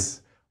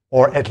guys,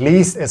 or at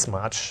least as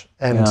much.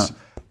 And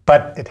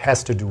but it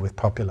has to do with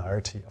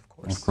popularity, of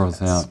course. Of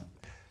course, yeah.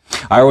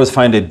 I always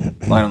find it,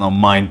 I don't know,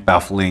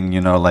 mind-baffling,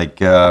 like,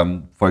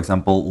 for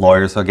example,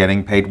 lawyers are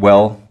getting paid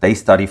well. They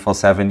study for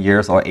 7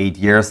 years or 8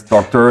 years.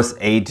 Doctors,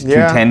 8 to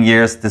 10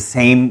 years, the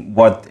same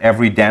what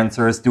every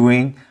dancer is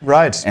doing.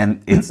 Right.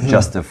 And it's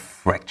just a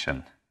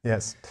fraction.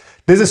 Yes,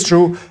 this is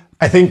true.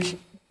 I think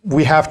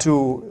we have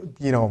to,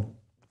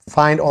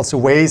 find also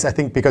ways, I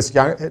think, because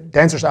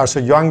dancers are so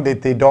young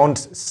that they don't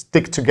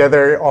stick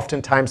together.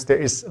 Oftentimes there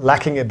is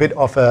lacking a bit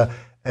of a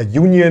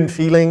union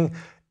feeling.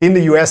 In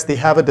the US, they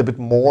have it a bit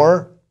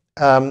more,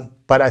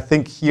 but I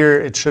think here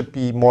it should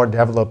be more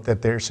developed,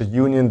 that there's a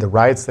union, the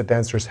rights that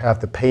dancers have,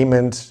 the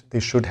payment they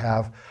should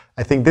have.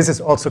 I think this is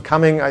also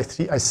coming. I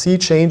see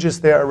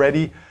changes there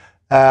already.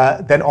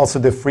 Then also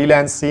the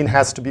freelance scene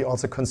has to be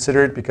also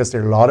considered, because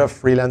there are a lot of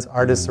freelance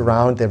artists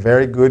around. They're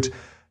very good.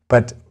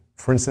 But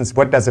for instance,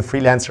 what does a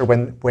freelancer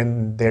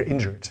when they're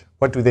injured?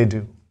 What do they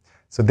do?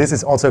 So this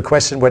is also a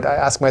question what I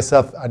ask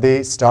myself, are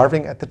they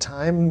starving at the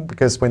time?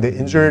 Because when they're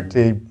injured,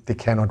 they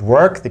cannot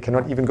work. They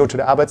cannot even go to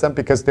the Arbeitsamt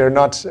because they're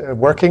not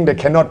working. They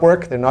cannot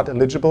work. They're not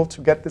eligible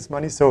to get this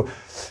money. So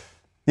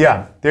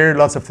yeah, there are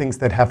lots of things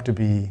that have to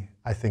be,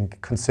 I think,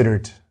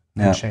 considered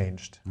and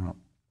changed. Yeah.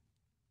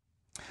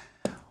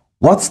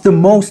 What's the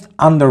most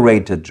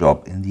underrated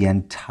job in the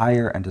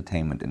entire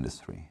entertainment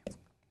industry?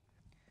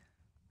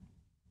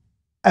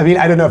 I mean,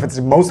 I don't know if it's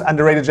the most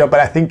underrated job, but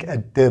I think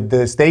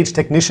the stage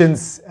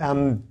technicians,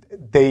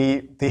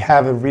 they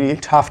have a really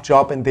tough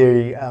job, and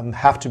they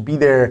have to be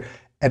there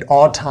at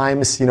all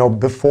times,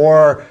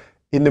 before,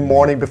 in the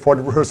morning, before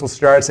the rehearsal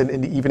starts, and in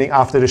the evening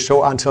after the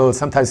show, until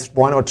sometimes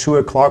 1 or 2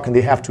 o'clock, and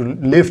they have to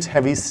lift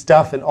heavy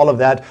stuff and all of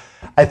that.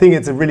 I think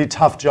it's a really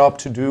tough job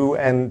to do,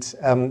 and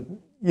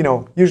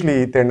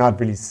usually they're not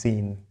really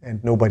seen,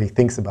 and nobody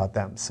thinks about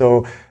them.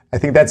 So I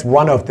think that's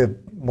one of the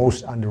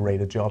most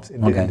underrated jobs in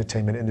the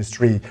entertainment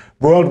industry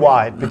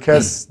worldwide,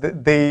 because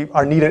they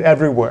are needed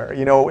everywhere.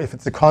 If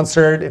it's a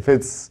concert, if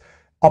it's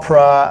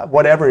opera,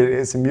 whatever it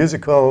is, a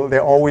musical,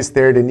 they're always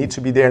there. They need to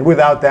be there. And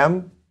without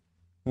them,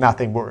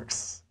 nothing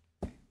works.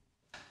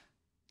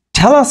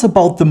 Tell us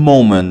about the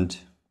moment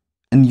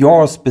in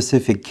your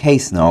specific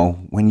case now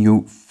when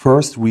you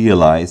first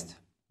realized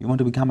you want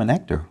to become an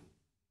actor.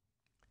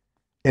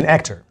 An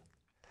actor.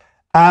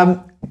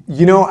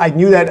 I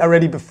knew that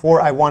already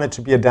before I wanted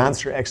to be a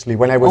dancer, actually.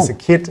 When I was a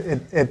kid,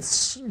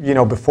 it's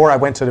before I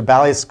went to the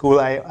ballet school,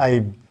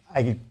 I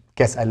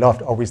guess I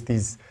loved always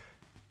these,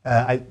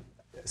 I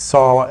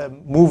saw a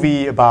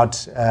movie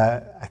about,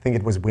 I think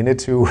it was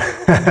Winnetou,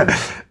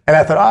 and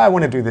I thought, I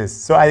want to do this.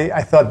 So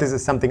I thought this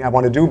is something I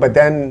want to do, but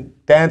then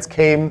dance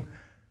came,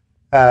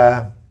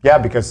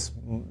 because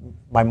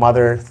my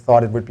mother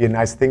thought it would be a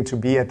nice thing to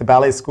be at the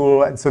ballet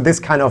school, and so this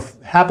kind of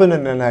happened,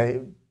 and then I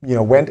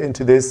went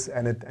into this,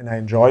 and I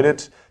enjoyed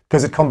it,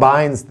 because it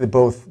combines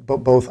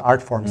both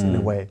art forms in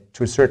a way,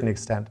 to a certain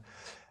extent.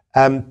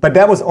 But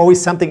that was always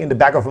something in the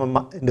back of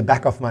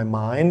my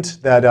mind,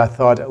 that I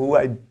thought,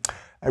 I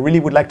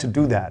really would like to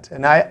do that.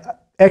 And I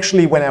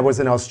actually, when I was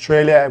in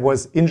Australia, I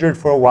was injured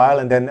for a while,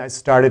 and then I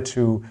started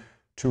to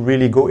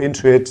really go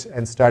into it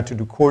and start to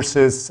do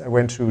courses. I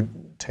went to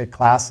take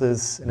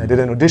classes, and I did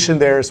an audition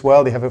there as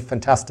well. They have a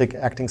fantastic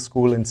acting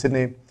school in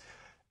Sydney.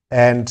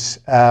 And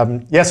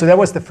so that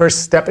was the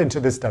first step into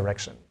this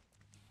direction.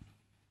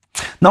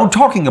 Now,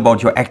 talking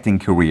about your acting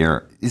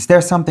career, is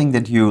there something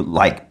that you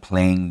like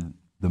playing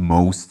the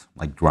most,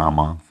 like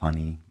drama,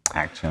 funny,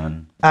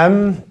 action? I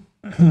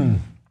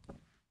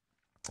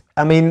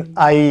mean,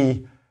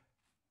 I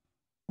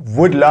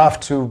would love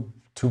to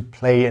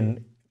play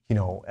an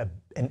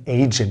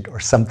agent or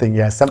something,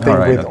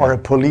 or a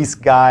police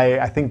guy.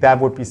 I think that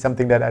would be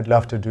something that I'd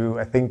love to do.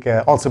 I think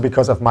also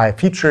because of my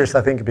features,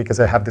 I think because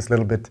I have this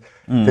little bit,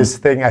 this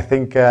thing, I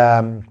think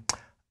I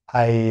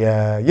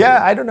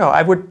don't know.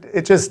 I would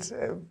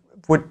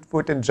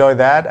would enjoy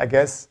that, I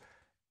guess.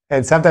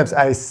 And sometimes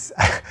I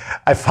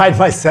find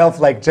myself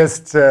like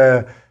just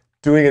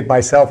doing it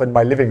myself in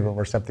my living room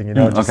or something,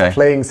 just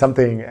playing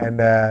something.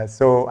 And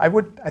so I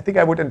think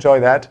I would enjoy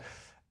that.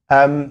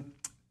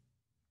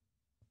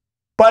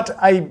 But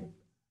I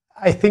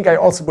think I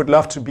also would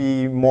love to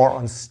be more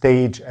on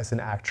stage as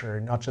an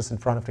actor, not just in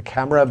front of the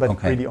camera,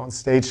 but really on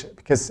stage.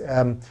 Because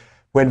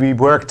when we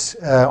worked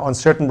on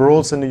certain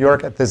roles in New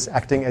York at this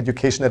acting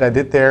education that I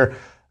did there,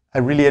 I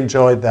really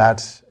enjoyed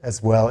that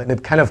as well. And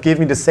it kind of gave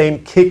me the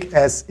same kick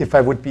as if I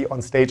would be on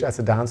stage as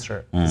a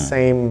dancer. The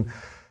same,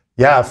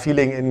 yeah,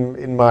 feeling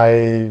in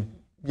my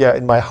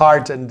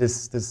heart, and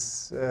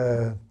this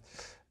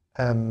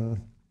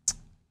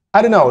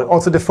I don't know.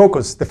 Also, the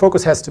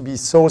focus has to be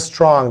so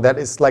strong that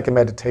it's like a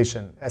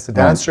meditation as a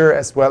dancer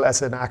as well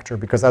as an actor,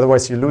 because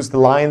otherwise you lose the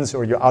lines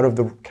or you're out of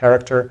the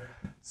character.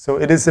 So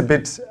it is a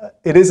bit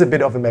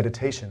of a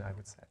meditation, I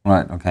would say.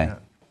 Right. Okay. Yeah.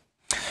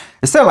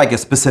 Is there like a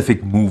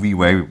specific movie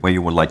where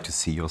you would like to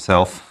see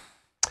yourself?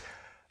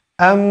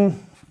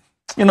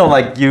 You know,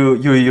 like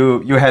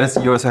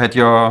you also had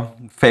your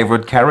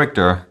favorite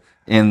character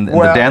in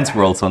the dance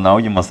world, so now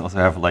you must also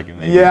have like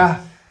maybe.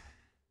 Yeah.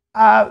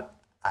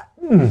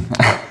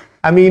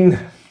 I mean,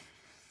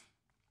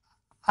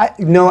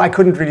 I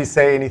couldn't really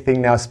say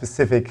anything now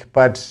specific,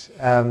 but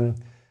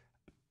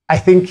I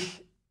think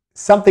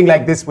something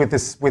like this with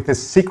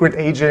this secret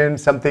agent,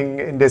 something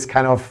in this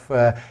kind of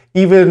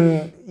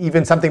even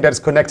something that's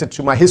connected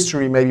to my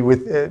history, maybe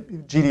with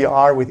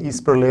GDR, with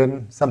East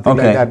Berlin, something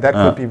like that. That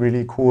could be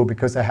really cool,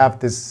 because I have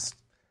this.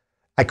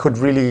 I could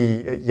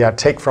really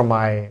take from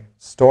my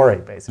story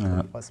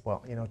basically as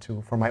well, you know,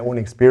 from my own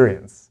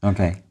experience.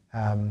 Okay.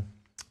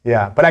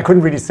 Yeah, but I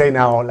couldn't really say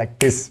now like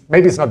this.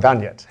 Maybe it's not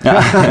done yet.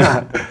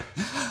 Yeah,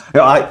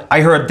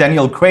 I heard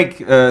Daniel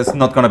Craig is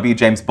not going to be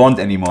James Bond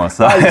anymore.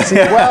 So.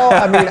 Well,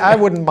 I mean, I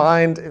wouldn't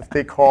mind if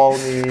they call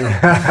me.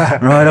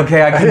 Right,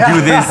 okay, I can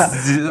do this,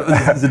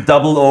 the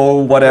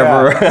 00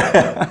 whatever.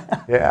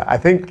 Yeah, I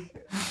think,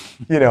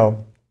 you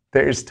know,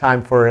 there is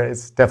time for it.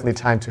 It's definitely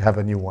time to have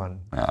a new one.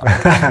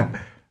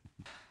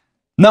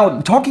 Now,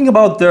 talking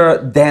about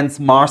the dance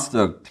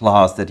master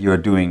class that you're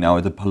doing now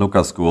at the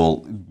Palooka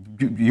School,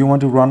 you want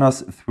to run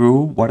us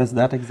through what is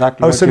that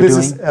exactly? Oh, so this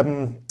is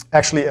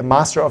actually a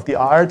Master of the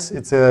Arts.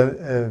 It's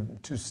to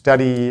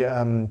study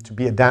to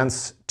be a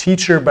dance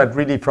teacher, but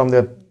really from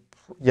to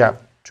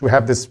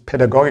have this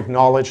pedagogic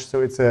knowledge.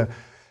 So it's a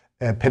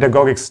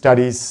pedagogic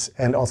studies,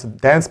 and also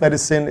dance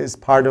medicine is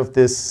part of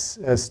this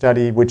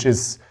study, which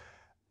is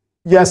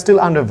still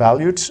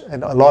undervalued,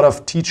 and a lot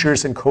of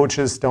teachers and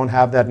coaches don't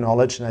have that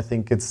knowledge. And I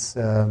think it's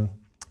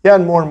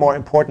more and more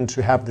important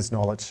to have this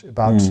knowledge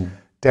about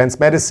dance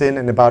medicine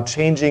and about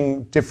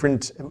changing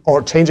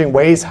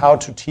ways how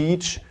to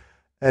teach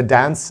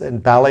dance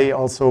and ballet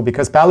also,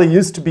 because ballet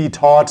used to be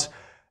taught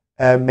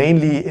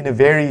mainly in a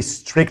very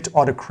strict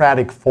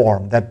autocratic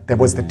form, that there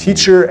was the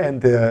teacher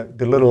and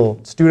the little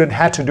student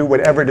had to do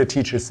whatever the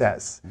teacher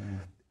says,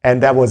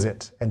 and that was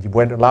it, and you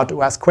weren't allowed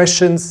to ask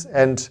questions,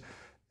 and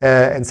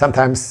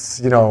sometimes,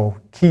 you know,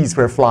 keys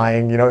were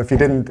flying, you know, if you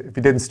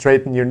didn't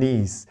straighten your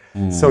knees.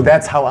 So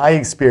that's how I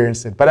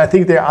experienced it. But I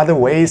think there are other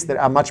ways that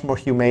are much more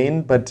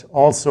humane, but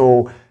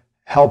also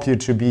help you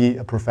to be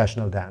a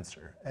professional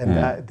dancer. And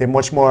they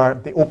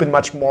open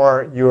much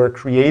more your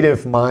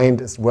creative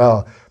mind as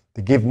well.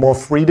 They give more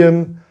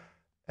freedom,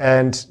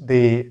 and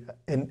they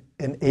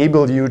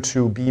enable you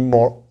to be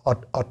more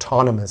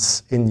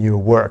autonomous in your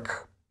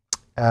work.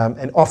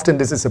 And often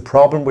this is a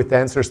problem with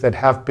dancers that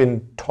have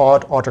been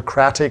taught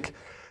autocratic,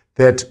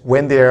 that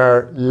when they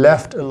are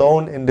left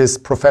alone in this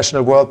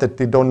professional world, that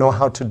they don't know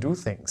how to do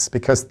things,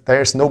 because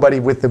there's nobody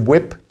with the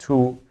whip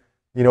to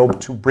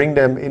bring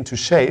them into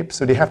shape.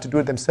 So they have to do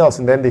it themselves,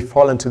 and then they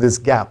fall into this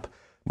gap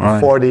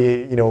before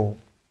they,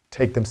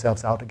 take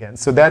themselves out again.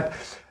 So that,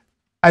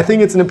 I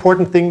think it's an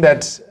important thing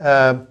that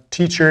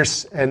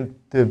teachers and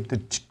the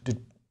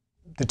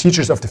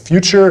teachers of the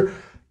future,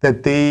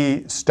 that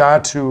they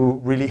start to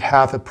really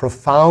have a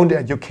profound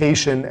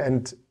education,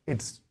 and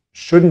it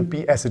shouldn't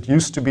be as it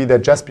used to be,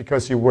 that just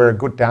because you were a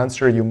good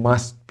dancer, you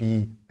must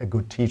be a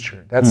good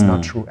teacher. That's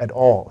not true at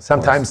all.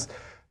 Sometimes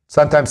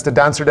the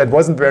dancer that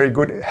wasn't very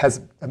good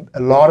has a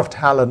lot of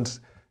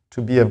talent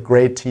to be a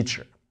great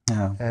teacher.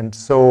 Yeah. And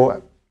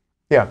so,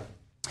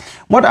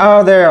 What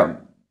are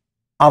there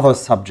other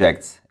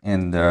subjects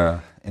in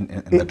the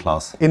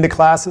class? In the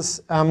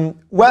classes?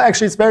 Well,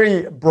 actually, it's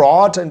very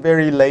broad and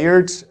very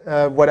layered.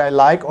 What I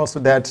like also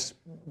that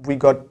we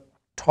got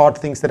taught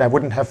things that I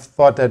wouldn't have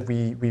thought that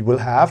we will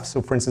have.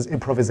 So, for instance,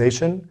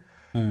 improvisation.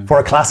 For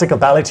a classical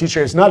ballet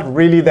teacher, it's not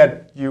really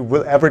that you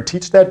will ever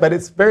teach that, but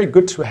it's very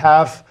good to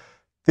have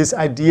this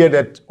idea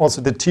that also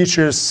the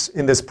teachers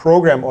in this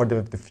program, or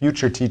the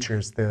future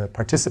teachers, the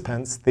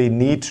participants, they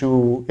need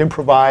to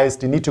improvise,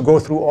 they need to go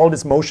through all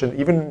this motion.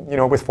 Even,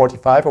 with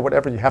 45 or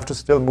whatever, you have to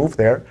still move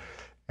there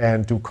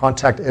and do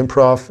contact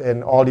improv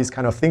and all these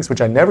kind of things,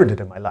 which I never did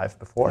in my life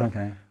before,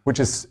 which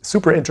is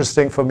super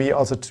interesting for me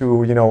also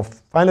to,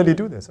 finally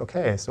do this.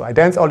 Okay, so I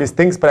dance all these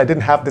things, but I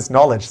didn't have this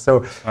knowledge.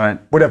 So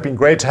would have been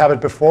great to have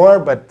it before,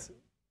 but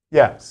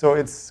so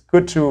it's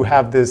good to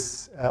have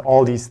this,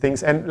 all these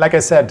things. And like I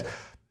said,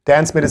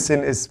 dance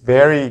medicine is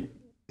very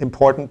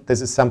important.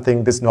 This is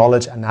something, this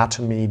knowledge,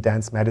 anatomy,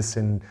 dance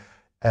medicine,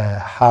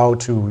 how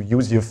to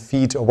use your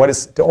feet, or what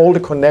is all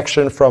the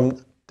connection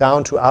from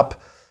down to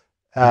up.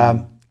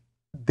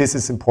 This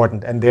is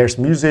important. And there's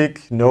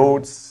music,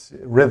 notes,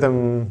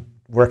 rhythm,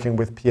 working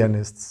with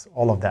pianists,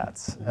 all of that.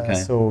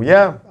 So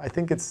I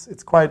think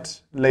it's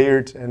quite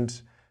layered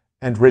and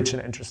rich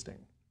and interesting.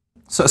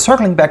 So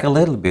circling back a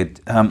little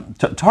bit,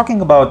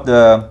 talking about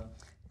the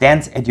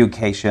dance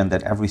education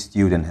that every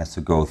student has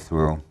to go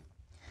through,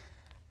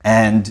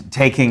 and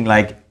taking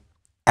like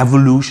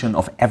evolution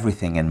of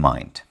everything in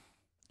mind,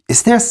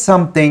 is there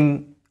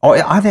something, or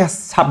are there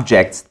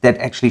subjects that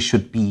actually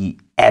should be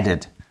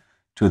added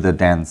to the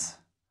dance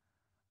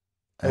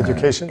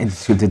education?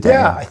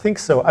 Yeah, I think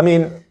so. I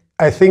mean,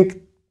 I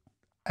think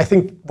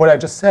what I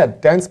just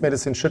said, dance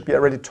medicine should be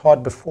already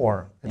taught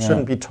before. It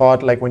shouldn't be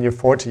taught like when you're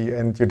 40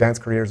 and your dance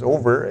career is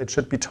over. It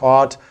should be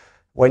taught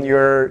when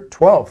you're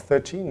 12,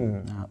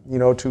 13, you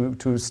know,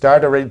 to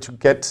start already to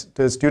get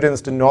the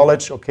students the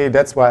knowledge, okay,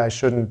 that's why I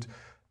shouldn't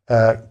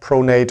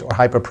pronate or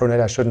hyperpronate.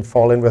 I shouldn't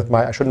fall in with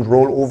I shouldn't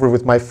roll over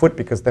with my foot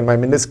because then my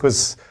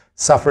meniscus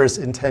suffers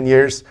in 10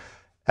 years.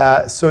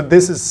 So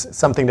this is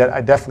something that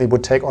I definitely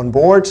would take on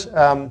board.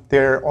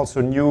 There are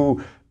also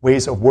new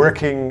ways of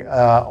working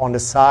on the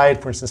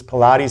side, for instance,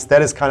 Pilates,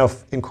 that is kind of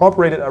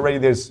incorporated already.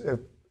 There's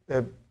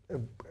a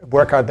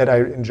workout that I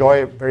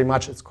enjoy very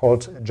much. It's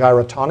called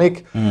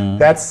gyrotonic.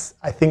 That's,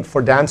 I think,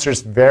 for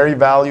dancers very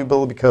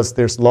valuable because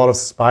there's a lot of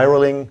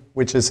spiraling,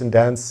 which is in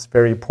dance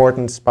very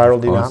important, spiral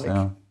dynamic.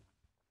 Yeah.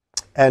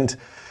 And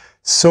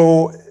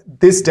so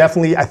this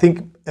definitely, I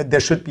think there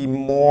should be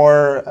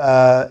more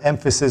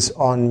emphasis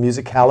on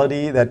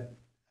musicality. That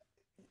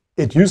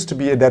it used to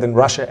be that in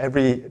Russia,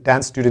 every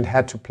dance student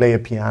had to play a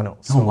piano.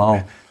 So, oh,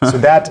 wow. So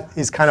that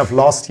is kind of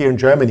lost here in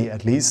Germany,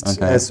 at least.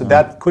 Okay. So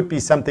that could be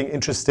something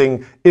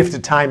interesting if the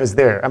time is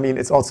there. I mean,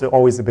 it's also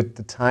always a bit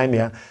the time,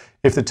 yeah.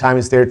 If the time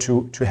is there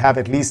to have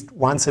at least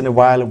once in a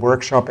while a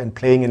workshop and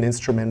playing an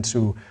instrument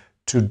to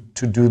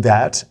do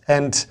that.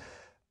 And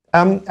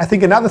I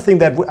think another thing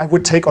that I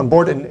would take on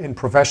board in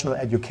professional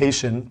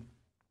education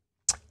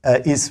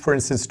is, for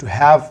instance, to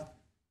have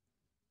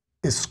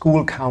a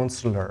school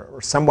counselor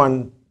or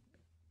someone,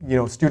 you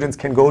know, students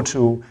can go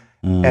to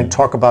and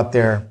talk about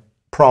their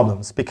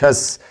problems,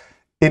 because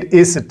it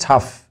is a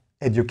tough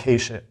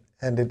education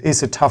and it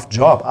is a tough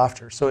job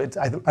after. So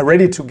I'm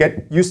ready to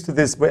get used to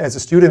this as a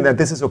student, that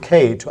this is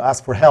okay to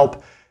ask for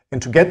help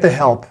and to get the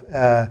help.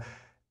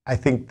 I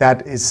think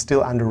that is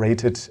still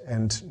underrated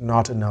and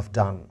not enough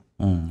done.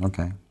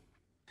 Okay.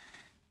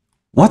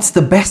 What's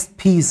the best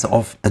piece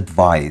of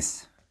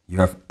advice you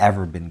have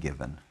ever been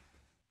given?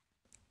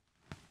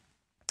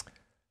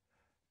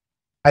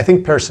 I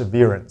think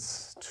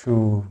perseverance,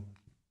 to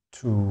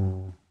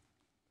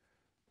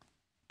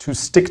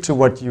stick to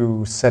what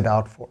you set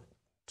out for,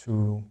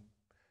 to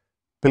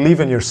believe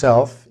in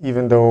yourself,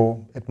 even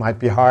though it might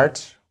be hard,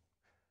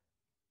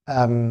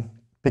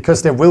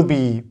 because there will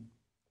be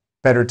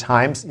better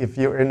times if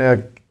you're in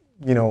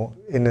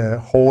a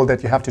hole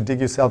that you have to dig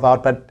yourself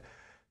out. But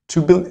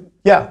to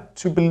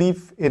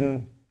believe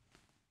in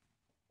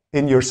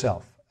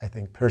yourself, I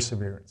think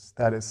perseverance,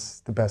 that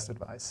is the best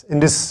advice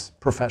in this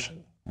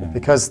profession.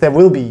 Because there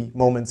will be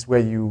moments where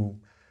you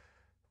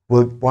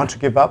will want to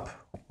give up,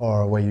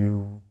 or where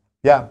you,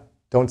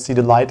 don't see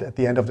the light at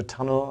the end of the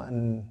tunnel,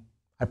 and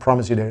I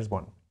promise you there is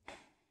one.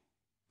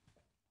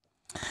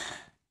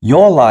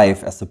 Your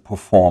life as a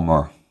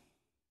performer,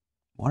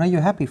 what are you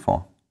happy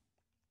for?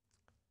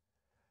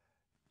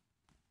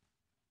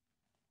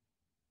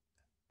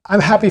 I'm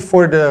happy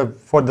for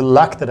the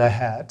luck that I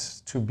had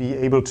to be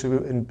able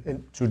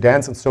to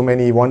dance in so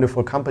many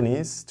wonderful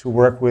companies, to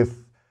work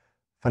with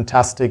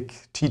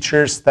fantastic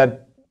teachers.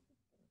 That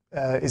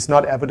is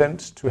not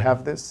evident to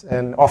have this,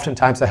 and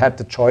oftentimes I had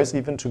the choice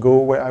even to go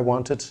where I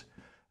wanted.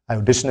 I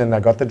auditioned and I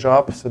got the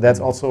job, so that's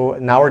also,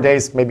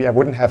 nowadays maybe I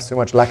wouldn't have so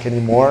much luck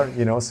anymore,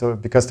 you know, so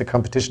because the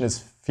competition is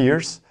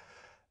fierce,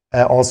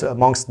 also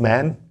amongst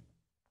men.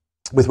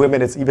 With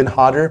women it's even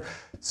harder.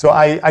 So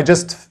I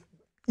just,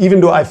 even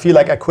though I feel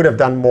like I could have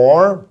done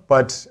more,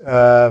 but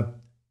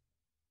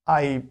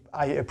I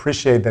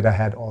appreciate that I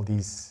had all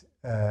these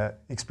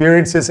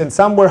experiences, and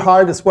some were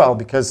hard as well,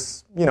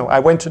 because, you know, I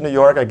went to New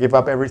York, I gave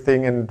up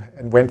everything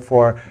and went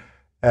for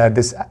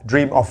this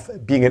dream of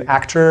being an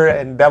actor,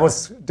 and that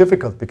was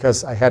difficult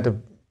because I had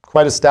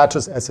quite a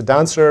status as a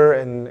dancer,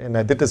 and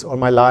I did this all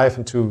my life,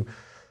 and to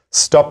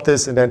stop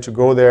this and then to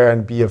go there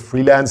and be a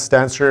freelance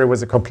dancer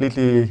was a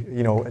completely,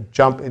 you know, a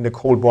jump in the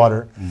cold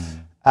water.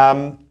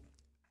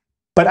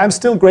 But I'm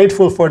still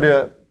grateful for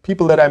the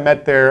people that I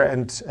met there,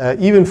 and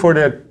even for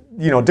the,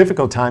 you know,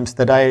 difficult times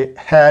that I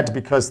had,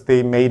 because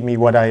they made me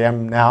what I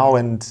am now,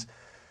 and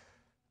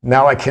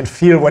now I can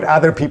feel what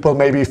other people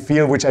maybe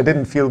feel, which I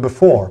didn't feel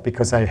before,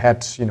 because I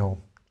had, you know,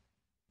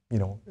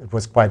 it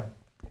was quite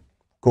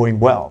going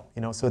well,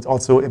 you know. So it's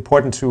also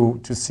important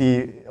to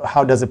see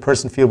how does a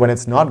person feel when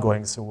it's not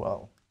going so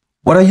well.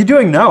 What are you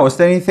doing now? Is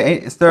there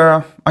anything?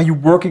 Are you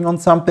working on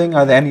something?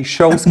 Are there any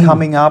shows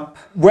coming up?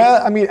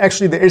 Well, I mean,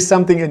 actually, there is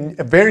something,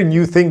 a very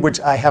new thing, which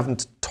I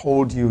haven't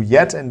told you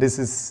yet, and this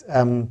is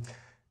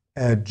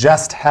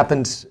just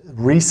happened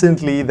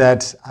recently,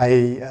 that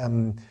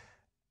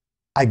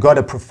I got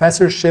a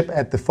professorship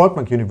at the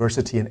Folkwang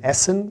University in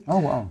Essen. Oh,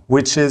 wow.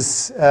 Which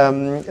is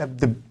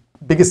the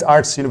biggest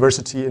arts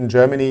university in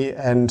Germany,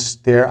 and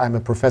there I'm a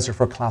professor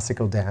for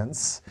classical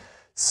dance.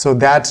 So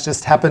that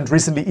just happened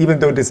recently, even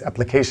though this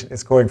application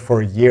is going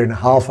for a year and a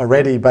half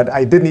already, but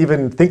I didn't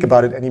even think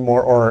about it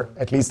anymore, or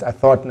at least I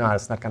thought, no,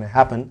 it's not going to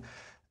happen.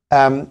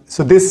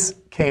 So this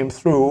came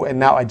through, and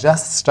now I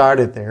just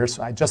started there.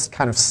 So I just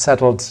kind of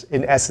settled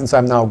in Essen. So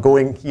I'm now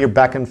going here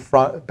back and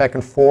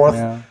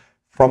forth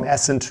from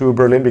Essen to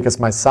Berlin because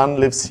my son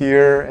lives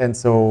here. And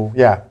so,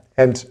 yeah.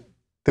 And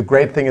the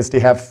great thing is they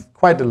have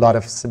quite a lot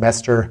of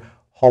semester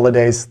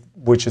holidays,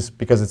 which is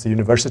because it's a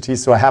university.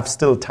 So I have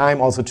still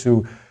time also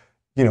to,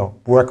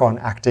 work on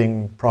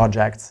acting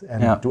projects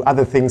and do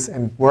other things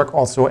and work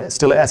also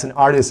still as an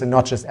artist and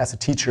not just as a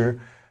teacher.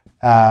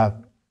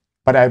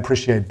 But I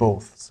appreciate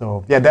both.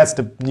 So yeah, that's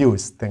the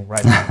newest thing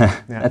right now.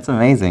 Yeah. That's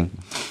amazing.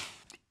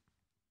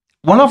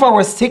 One of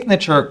our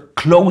signature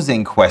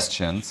closing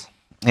questions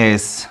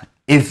is,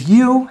 if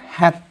you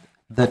had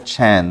the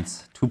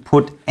chance to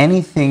put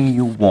anything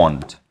you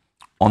want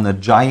on a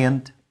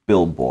giant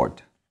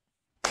billboard,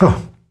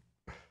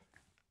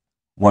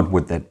 what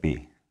would that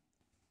be?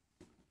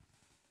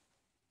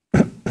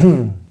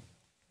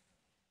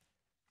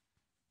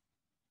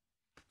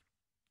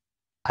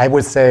 I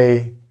would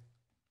say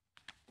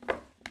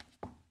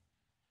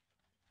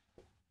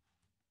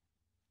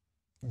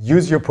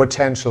use your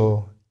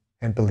potential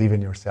and believe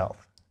in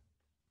yourself.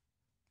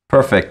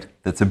 Perfect.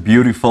 That's a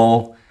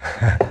beautiful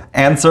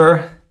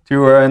answer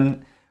to a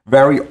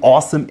very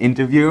awesome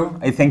interview.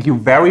 I thank you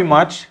very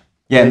much,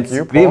 Jens Thank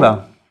you, Paul.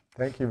 Weber.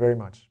 Thank you very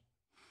much.